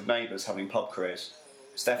cast of Neighbours having pub careers.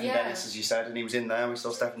 Stephen Yeah. Dennis, as you said, and he was in there. We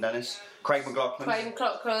saw Stephen Dennis. Craig McLachlan. Craig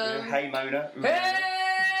McLachlan. Hey Mona.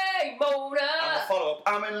 Hey, Mona. And the follow-up,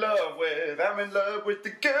 I'm in love with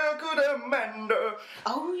the girl called Amanda.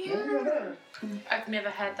 Oh, yeah. I've never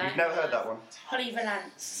heard that. You've never heard that one? Holly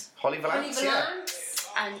Valance Holly Valance, Holly yeah. Valance.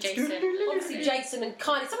 and Jason. Obviously, Jason and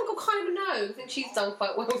Kylie. Someone called Kylie Minogue. I think she's done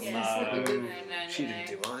quite well. No. She didn't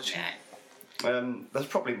do well, did she? There's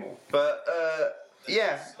probably more. But,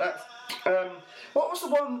 yeah. What was the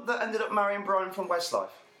one that ended up marrying Brian from Westlife?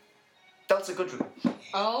 Delta Goodwin.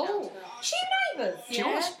 Oh. She Neighbours. She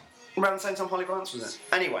was. Around the same time Holly Valance was it?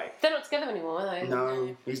 Anyway. They're not together anymore, are they?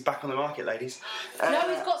 No, he's back on the market, ladies. No,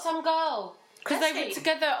 he's got some girl. Because Has they were he?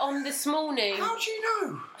 together on This Morning. How do you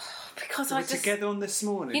know? Because We're I just... together on This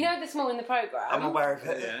Morning. You know This Morning, the programme? I'm aware of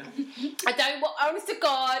it. Yeah. I don't watch... Honest to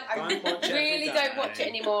God, I Don't watch it really every don't watch day. it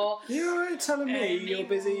anymore. You're telling me you're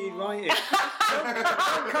busy writing.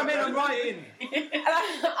 Don't come in, I'm writing.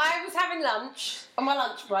 I was having lunch on my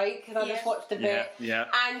lunch break because I just watched a bit. Yeah.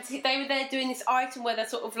 And they were there doing this item where they're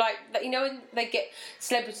sort of like, you know, when they get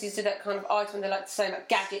celebrities do that kind of item, they like to say like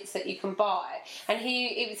gadgets that you can buy. And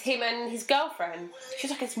it was him and his girlfriend. She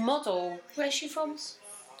was like this model Where's she from?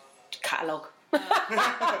 catalogue.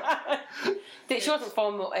 She wasn't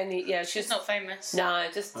from any. Yeah, She's not famous. No,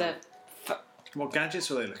 just a. What gadgets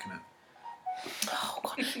were they looking at? Oh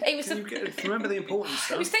God! It was. Remember the important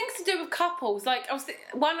It was stuff. things to do with couples. Like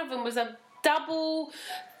one of them was a double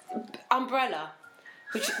umbrella,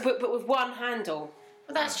 but with one handle.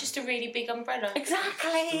 Well, that's just a really big umbrella.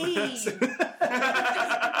 Exactly.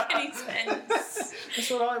 Any sense? That's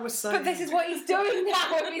what I was saying. But this is what he's doing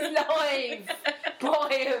now with his life.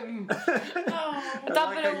 Brian. I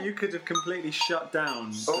like how you could have completely shut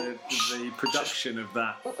down the production of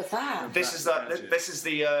that. What was that? This is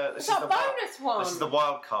the It's a bonus one. This is the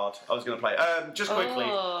wild card I was going to play. Just quickly,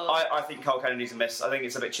 I think Carl Kennedy's a miss. I think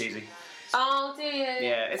it's a bit cheesy. Oh, do you?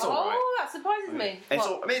 Yeah, it's all right. Oh, that surprises me.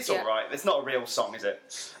 It's all right. It's not a real song, is it?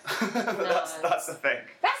 That's the thing. That's the thing.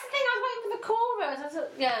 I was waiting for the chorus.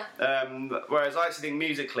 Whereas I actually think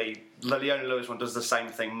musically, the Leona Lewis one does the same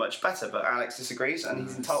thing much better. But Alex disagrees, and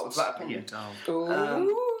he's entitled to that opinion.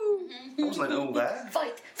 Wasn't it all there?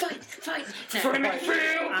 Fight. For me,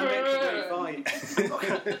 feel Amicably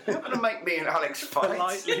fight. Not going to make me and Alex fight.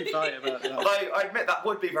 Politely fight about that. Although I admit that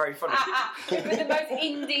would be very funny. With the most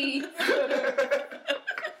indie.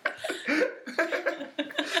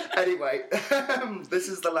 Anyway, this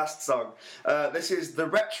is the last song. This is the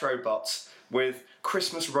Retrobots with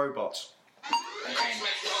Christmas Robot.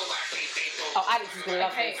 Oh, Alex is going to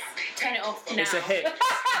love Okay, this. turn it off now. It's a hit. A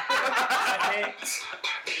hit.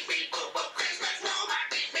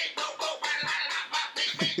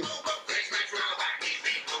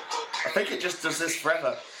 I think it just does this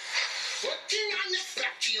forever.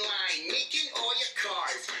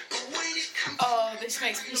 Oh, this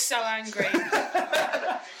makes me so angry.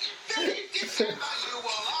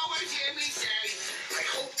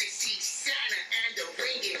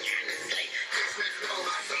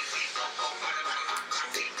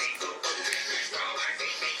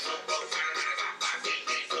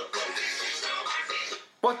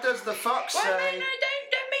 What does the fox say? No,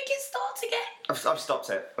 don't make it start again. I've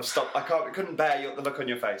stopped it. I've stopped. I couldn't bear the look on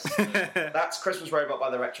your face. That's Christmas Robot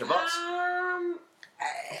by the Retrobots.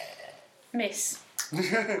 Miss.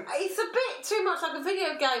 It's a bit too much like a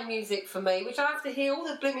video game music for me, which I have to hear all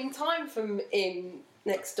the blooming time from him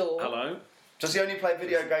next door. Hello? Does he only play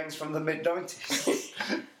video games from the mid-90s?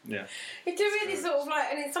 Yeah. It do really sort of like,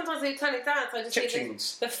 and then sometimes they turn it down, so I just hear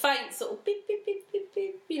Chip-tunes. the faint sort of beep, beep, beep, beep,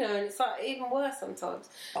 beep, you know, and it's like even worse sometimes.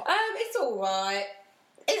 It's alright.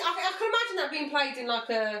 I can imagine that being played in like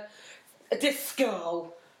a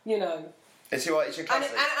disco, you know. It's your And classic.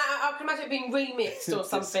 I can imagine it being remixed or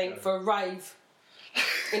something for a rave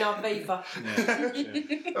in our beaver.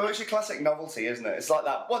 Oh, it's your classic novelty, isn't it? It's like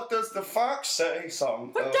that "What does the fox say"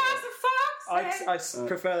 song. What does the fox say? I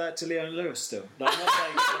prefer that to Leona Lewis still. Like, I'm not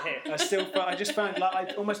saying it's a hit. I just found like I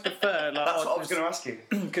almost prefer like. That's what I was going to ask you.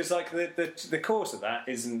 Because like the chorus of that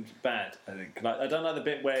isn't bad. I think. Like I don't like the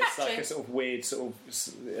bit where it's like a sort of weird sort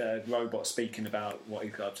of robot speaking about what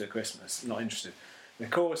he's got up to at Christmas. Not interested. The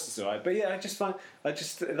chorus is alright, but yeah,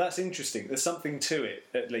 that's interesting. There's something to it,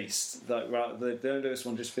 at least. Like the Lewis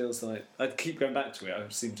one just feels like I keep going back to it. I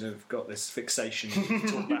seem to have got this fixation to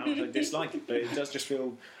talk about how I dislike it, but it does just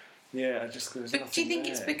feel. Yeah, there's But do you think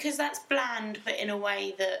it's because that's bland, but in a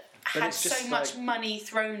way that had so much money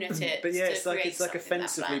thrown at it? But yeah, to it's like create something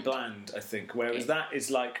offensively that bland, I think. Whereas that is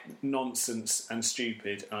like nonsense and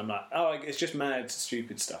stupid, and I'm like, oh, it's just mad,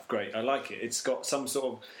 stupid stuff. Great, I like it. It's got some sort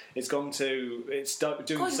of, it's doing God, something.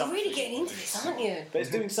 you're really getting into this, aren't you? But it's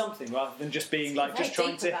doing something rather than just being like just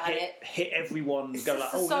trying to hit everyone. Go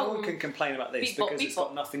like, oh, no one can complain about this because it's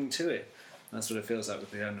got nothing to it. That's what it feels like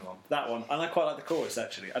with the only one. That one, and I quite like the chorus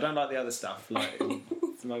actually. I don't like the other stuff, like the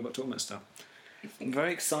Robot Torment stuff. I'm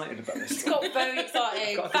very excited about this. It's got very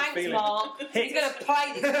exciting. Got a good Thanks, feeling. Mark. He's going to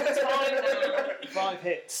play this all the time now. 5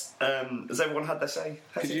 hits. Has everyone had their say?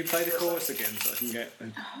 Could you play the chorus again so I can get?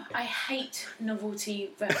 I hate novelty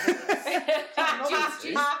records.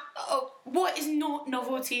 What is not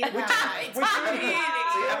novelty about it?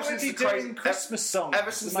 Ever since the crazy Christmas song. Ever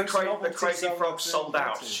since the Crazy Frog sold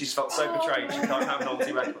out, she's felt so betrayed. She can't have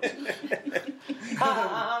novelty records.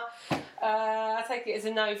 I take it as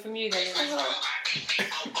a no from you then.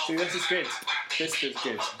 See, this is good. This is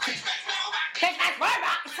good.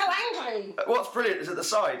 It's so angry. What's brilliant is at the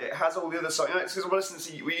side it has all the other songs. You know, it's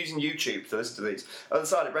because we're using YouTube to listen to these. At the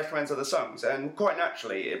side it recommends other songs, and quite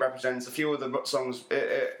naturally it represents a few of the songs.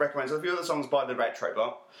 It recommends a few of the songs by the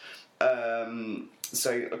Retrobot.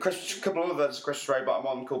 So a couple of others, Christmas Robot, and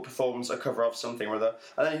one called Performs, a cover of something or other.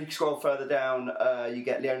 And then you scroll further down, you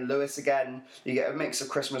get Leona Lewis again. You get a mix of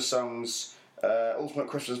Christmas songs, Ultimate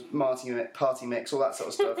Christmas Party Mix, all that sort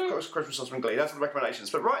of stuff. Christmas songs from Glee. That's the recommendations.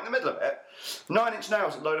 But right in the middle of it, 9 Inch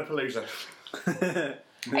Nails at Lollapalooza.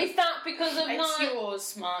 Is that because of It's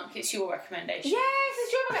yours, Mark. It's your recommendation. Yes,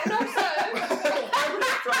 it's your recommendation.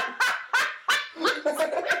 But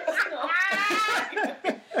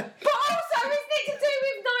also, isn't it to do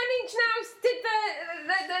with 9 Inch Nails did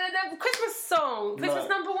the Christmas song, Christmas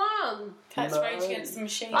number 1? That's Rage Against the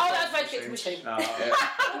Machine. Oh, that's Rage Against the Machine.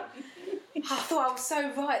 I thought I was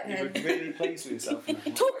so right You then. were really pleased with yourself.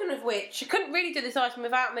 Talking of which, I couldn't really do this item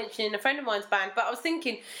without mentioning a friend of mine's band, but I was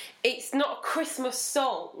thinking it's not a Christmas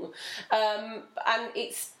song, and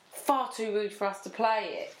it's far too rude for us to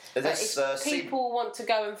play it. Is But this, if people want to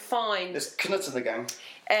go and find, There's Knut and the Gang.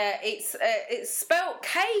 it's spelled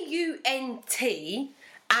Kunt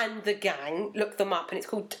and the Gang. Look them up, and it's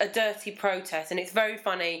called A Dirty Protest, and it's very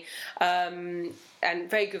funny. And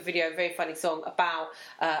very good video, very funny song about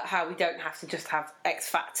how we don't have to just have X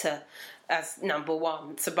Factor as number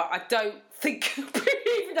one. So, but I don't think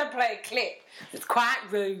even though play a clip, it's quite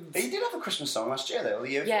rude. He did have a Christmas song last year, though, or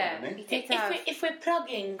the year before, Yeah, didn't he he? did have. If we're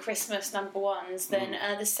plugging Christmas number ones, then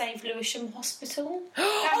the Save Lewisham Hospital.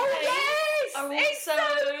 Oh yes, I it's also so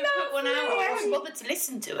put one out. I lovely. wasn't bothered to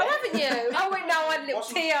listen to it. Oh, haven't you? Oh wait, no, I had a little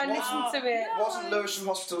Wasn't- tear and wasn't- listened to it. Wasn't Lewisham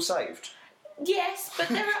Hospital saved? Yes, but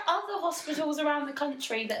there are other hospitals around the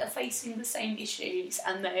country that are facing the same issues,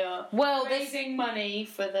 and they are Well, there's raising money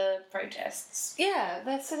for the protests. yeah,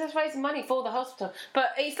 they're raising money for the hospital,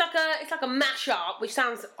 but it's like a mash-up, which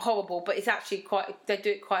sounds horrible, but it's actually they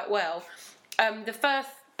do it quite well. The first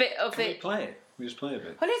bit of Can we it. play it? We just play a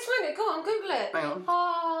bit. Oh, let's run it. Go on, Google it. Hang on.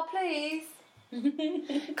 Oh, please.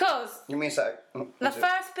 Because Give me a sec. Oh, the that's it.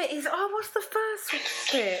 first bit is what's the first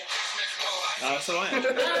bit? Oh, that's all right.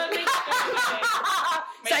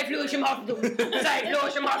 Save Lewisham Hospital. Save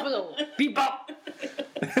Lewisham Hospital. Beep bop.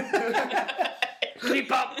 Beep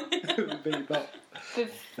bop. Beep up.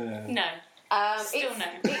 No. Still it's, no.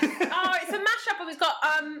 it's a mashup. It's got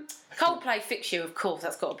Coldplay Fix You, of course.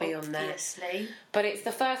 That's got to be on there. Obviously. But it's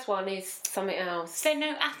the first one is something else. So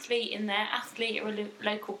no Athlete in there. Athlete are a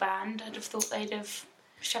local band. I'd have thought they'd have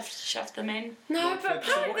shoved them in. No, What, but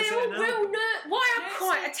so what apparently is they're all it now? real nerd. Why I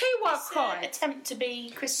cry? I tell you why I It's an cry. attempt to be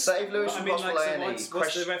Christmas. Save Lewisham I mean, Hospital like, so A&E.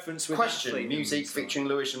 what's the reference with Question, Athlete? music featuring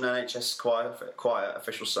Lewisham NHS Choir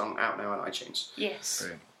official song out now on iTunes. Yes.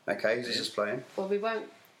 Okay, who's this is playing? Well, we won't.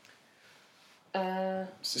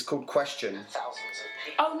 This is called Question.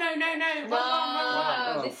 Oh no! No,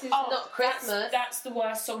 this is not Christmas. That's the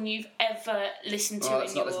worst song you've ever listened to Oh, in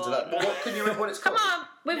let's your. not listen to that. But what can you remember what it's called? Come on,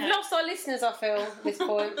 we've No. lost our listeners. I feel at this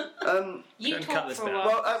point. You Don't cut talk this for a down.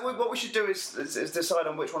 while. Well, what we should do is decide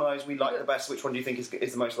on which one of those we like the best. Which one do you think is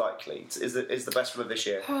the most likely? Is the best one of this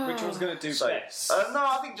year? Which one's going to do So, best? no,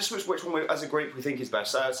 I think just which one as a group we think is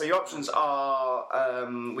best. So your options are: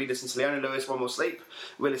 we listen to Leona Lewis, One More Sleep.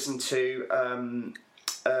 We listen to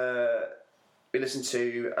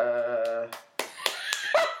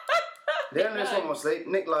Leona Lewis, One More Sleep.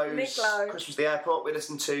 Nick Lowe's Nick Lowe. Christmas at the Airport. We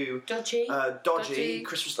listen to Dodgy. Dodgy,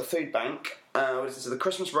 Christmas at the Food Bank. We listen to the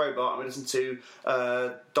Christmas Robot, and we listen to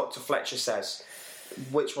Dr. Fletcher Says.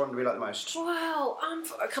 Which one do we like the most? Well, I'm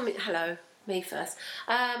coming. Hello, me first.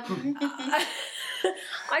 I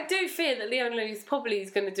do fear that Leon Lewis probably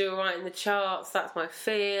is going to do alright in the charts. That's my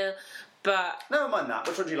fear. But Never mind that.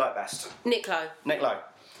 Which one do you like best? Nick Lowe, Nick Lowe.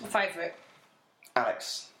 my favourite.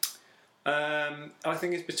 Alex. I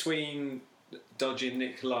think it's between Dodgy and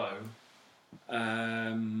Nick Lowe.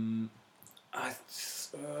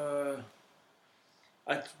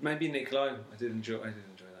 Maybe Nick Lowe. I did enjoy that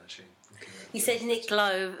actually. You said Nick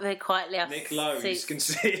Lowe very quietly. Nick Lowe, you can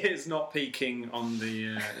see it's not peaking on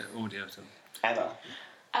the audio. Emma.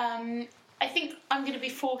 I think I'm going to be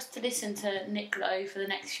forced to listen to Nick Lowe for the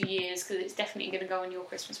next few years because it's definitely going to go on your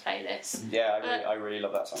Christmas playlist. Yeah, I really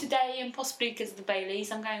love that song. Today, and possibly because of the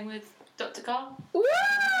Baileys, I'm going with Dr. Carl. Woo!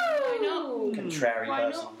 Why not? Contrary Why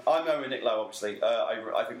person. I'm going with Nick Lowe, obviously.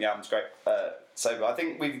 I think the album's great. So I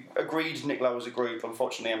think we've agreed Nick Lowe as a group.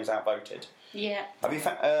 Unfortunately, Emma's outvoted. Yeah. Have you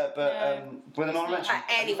found? With an honourable mention.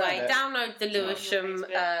 Anyway, down. download the Lewisham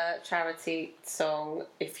charity song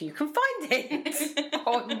if you can find it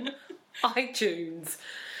on iTunes.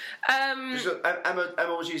 Emma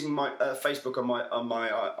was using my Facebook on my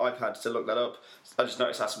iPad to look that up. I just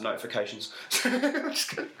noticed I had some notifications.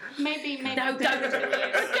 Maybe. No, don't. I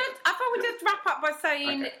thought we'd just wrap up by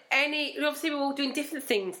saying obviously we're all doing different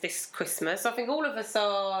things this Christmas. I think all of us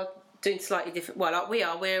are doing slightly different. Well, like we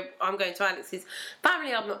are. I'm going to Alex's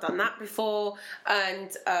family. I've not done that before, and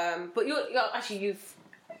but you've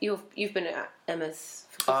been at Emma's.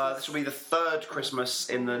 This will be the third Christmas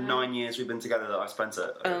in the 9 years we've been together that I've spent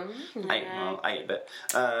at 8 a bit.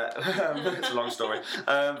 It's a long story,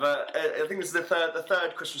 but I think this is the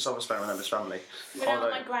third Christmas I've spent with Emma's family.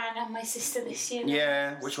 Without my gran and my sister this year.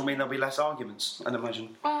 Yeah, which will mean there'll be less arguments, I'd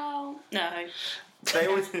imagine. Well, no. They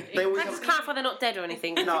always. Can I just clarify they're not dead or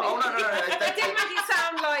anything? No, They did make it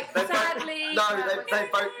sound like sadly.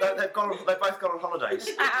 They've both gone on holidays.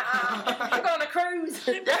 I've gone on a cruise.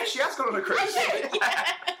 Yeah, she has gone on a cruise.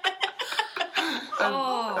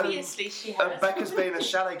 Obviously she has. And Becca's being a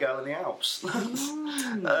chalet girl in the Alps.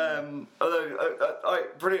 Although,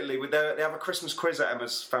 brilliantly, they have a Christmas quiz at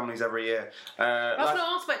Emma's families every year. I was going to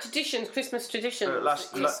ask about traditions, Christmas traditions.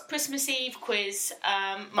 Christmas Eve quiz.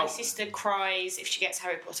 My sister cries if she gets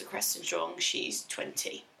Harry Potter questions wrong. She's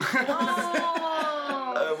 20.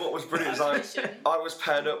 What was brilliant is I was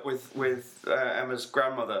paired up with Emma's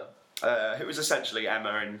grandmother, who was essentially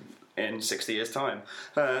Emma in 60 years' time.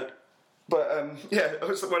 It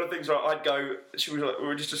was one of the things where I'd go, she was like, we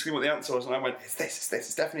were just asking what the answer was, and I went, it's this,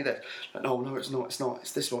 it's definitely this. Like, no, it's not,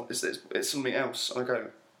 it's this one, it's something else. And I go,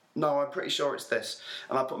 no, I'm pretty sure it's this.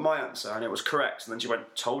 And I put my answer, and it was correct, and then she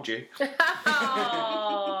went, told you. Leave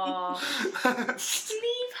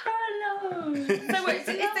her alone. So wait,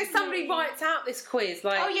 if somebody writes out this quiz,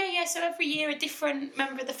 like... Oh, yeah, so every year a different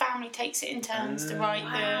member of the family takes it in turns to write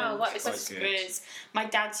the Christmas quiz. My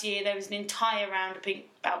dad's year, there was an entire round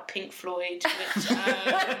about Pink Floyd, which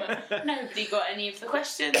nobody got any of the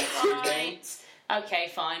questions right. Okay,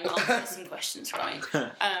 fine, I'll get some questions right.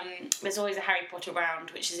 There's always a Harry Potter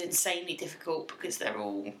round, which is insanely difficult because they're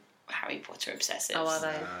all Harry Potter obsessives. Oh, are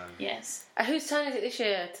they? Yes. Whose turn is it this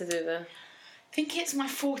year to do the... I think it's my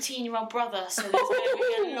 14-year-old brother, so there's going to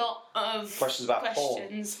be a lot of questions about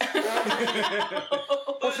questions.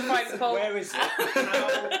 What's your favourite Paul? Where is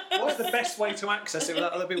it? What's the best way to access it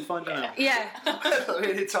without other people finding out? Yeah.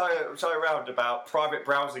 The entire round about private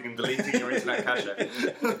browsing and deleting your internet cache.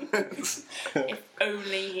 If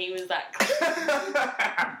only he was that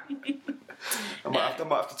clever. I might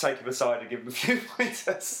have to take him aside and give him a few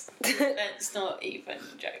pointers. Let's not even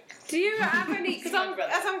joke. Do you have any... Because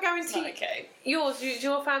as I'm going to... Okay. Yours, does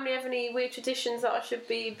your family have any weird traditions that I should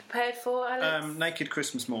be prepared for, Alex? Naked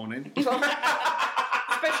Christmas morning.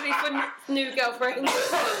 Especially for new girlfriends.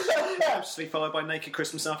 Obviously followed by Naked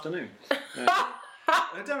Christmas afternoon.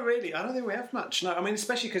 I don't think we have much. No, I mean,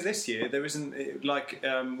 especially because this year there isn't,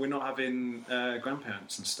 we're not having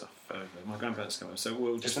grandparents and stuff over. My grandparents come over, so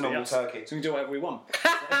we'll just a normal turkey. So we can do whatever we want.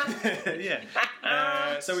 Yeah.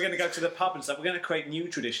 So we're going to go to the pub and stuff. We're going to create new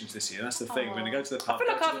traditions this year. That's the thing. We're going to go to the pub, feel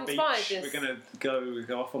like go I've to the inspired beach. this. We're going to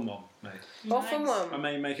go off on one, mate. Off on one. I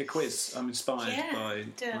may make a quiz. I'm inspired by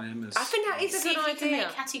Emma's. I think that is a See good if you can idea.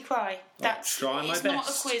 make Hattie cry. That's try my it's not a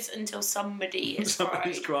best. quiz until somedy is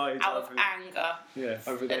Somebody's cried out of over- anger. Yeah,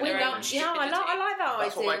 over there. I like that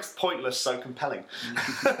That's what idea. makes Pointless so compelling.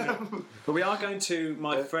 But we are going to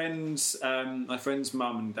my friend's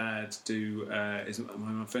mum and dad do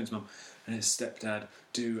my friend's mum and his stepdad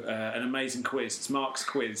do an amazing quiz. It's Mark's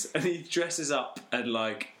quiz, and he dresses up and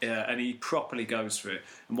and he properly goes for it.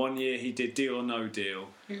 And one year he did Deal or No Deal,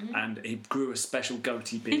 and he grew a special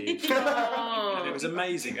goatee beard, and it was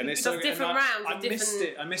amazing. And it's so different and rounds.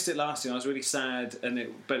 I missed it last year. I was really sad,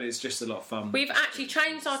 but it's just a lot of fun. We've actually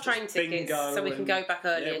changed our train tickets so we can go back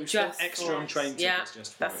earlier. Yeah, we've just spent extra for on us. train tickets. Yeah,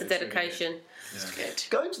 just for that's the it. It's really dedication. It's good.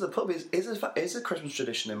 Going to the pub is a Christmas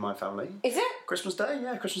tradition in my family. Is it? Christmas Day,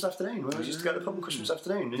 yeah, Christmas afternoon. We used to go to the pub on Christmas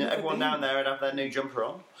afternoon, and everyone down there would have their new jumper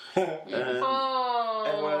on. And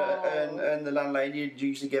the landlady would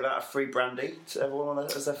usually give out a free brandy to everyone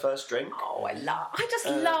as their first drink. Oh, I just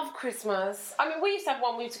love Christmas. I mean, we used to have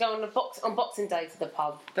one. We used to go on Boxing Day to the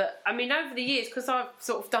pub, but I mean, over the years, because I've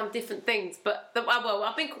sort of done different things. But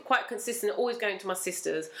I've been quite consistent, always going to my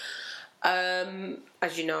sister's.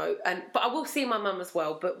 As you know, but I will see my mum as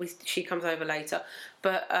well. But she comes over later.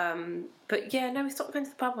 But yeah, no, we stopped going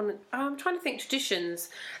to the pub. I'm trying to think traditions.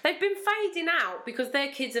 They've been fading out because their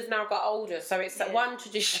kids have now got older. So it's that one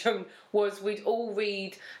tradition was we'd all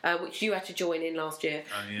read, which you had to join in last year.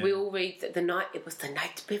 Oh, yeah. We all read it was the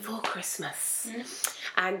night before Christmas,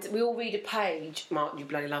 and we all read a page. Mark, you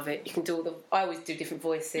bloody love it. You can do I always do different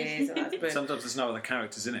voices. And that's brilliant. Sometimes there's no other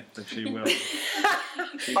characters in it, but she will.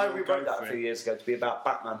 I rewrote that a few years ago to be about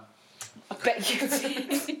Batman. I bet you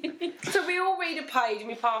did. So we all read a page and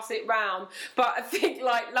we pass it round. But I think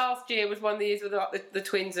last year was one of the years where the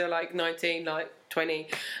twins are 19, 20,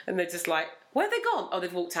 and they're just like, where have they gone? Oh,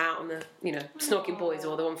 they've walked out on the, Snorking Boys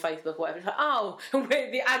or they're on Facebook or whatever. It's like, oh, and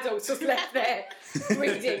we're the adults just left there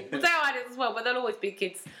reading. Well, they are adults as well, but they'll always be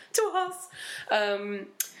kids to us.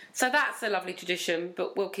 So that's a lovely tradition,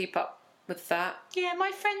 but we'll keep up with that. Yeah,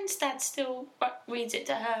 my friend's dad still reads it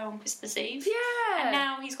to her on Christmas Eve. Yeah. And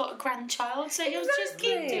now he's got a grandchild, so he'll just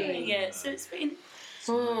keep doing it. So it's been...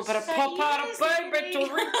 Oh, but a pop out a baby to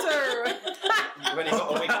Richter. When you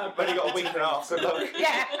got a week and a half, so look.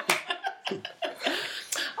 Yeah.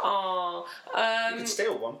 Oh, You could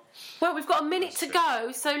steal one. well, we've got a minute to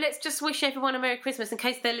go, so let's just wish everyone a Merry Christmas in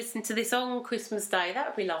case they're listening to this on Christmas Day. That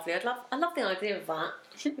would be lovely. I love the idea of that.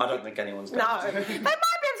 I don't think anyone's going No, to. that might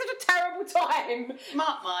be such a terrible all time.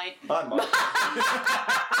 Mark might. I might.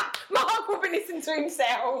 Mark will be listening to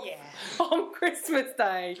himself on Christmas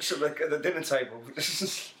Day. Just at the dinner table.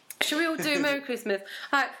 Shall we all do Merry Christmas?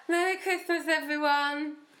 Merry Christmas,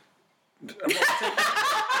 everyone.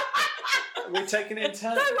 We're taking it in turns.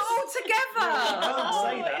 No, we're all together. Don't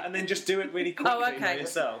say that and then just do it really quickly by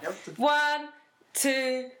yourself. 1,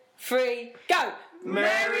 2, 3, go!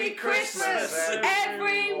 Merry Christmas,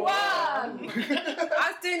 everyone!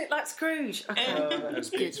 I was doing it like Scrooge. Okay. That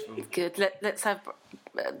was beautiful. Good. Let's have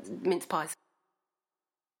mince pies.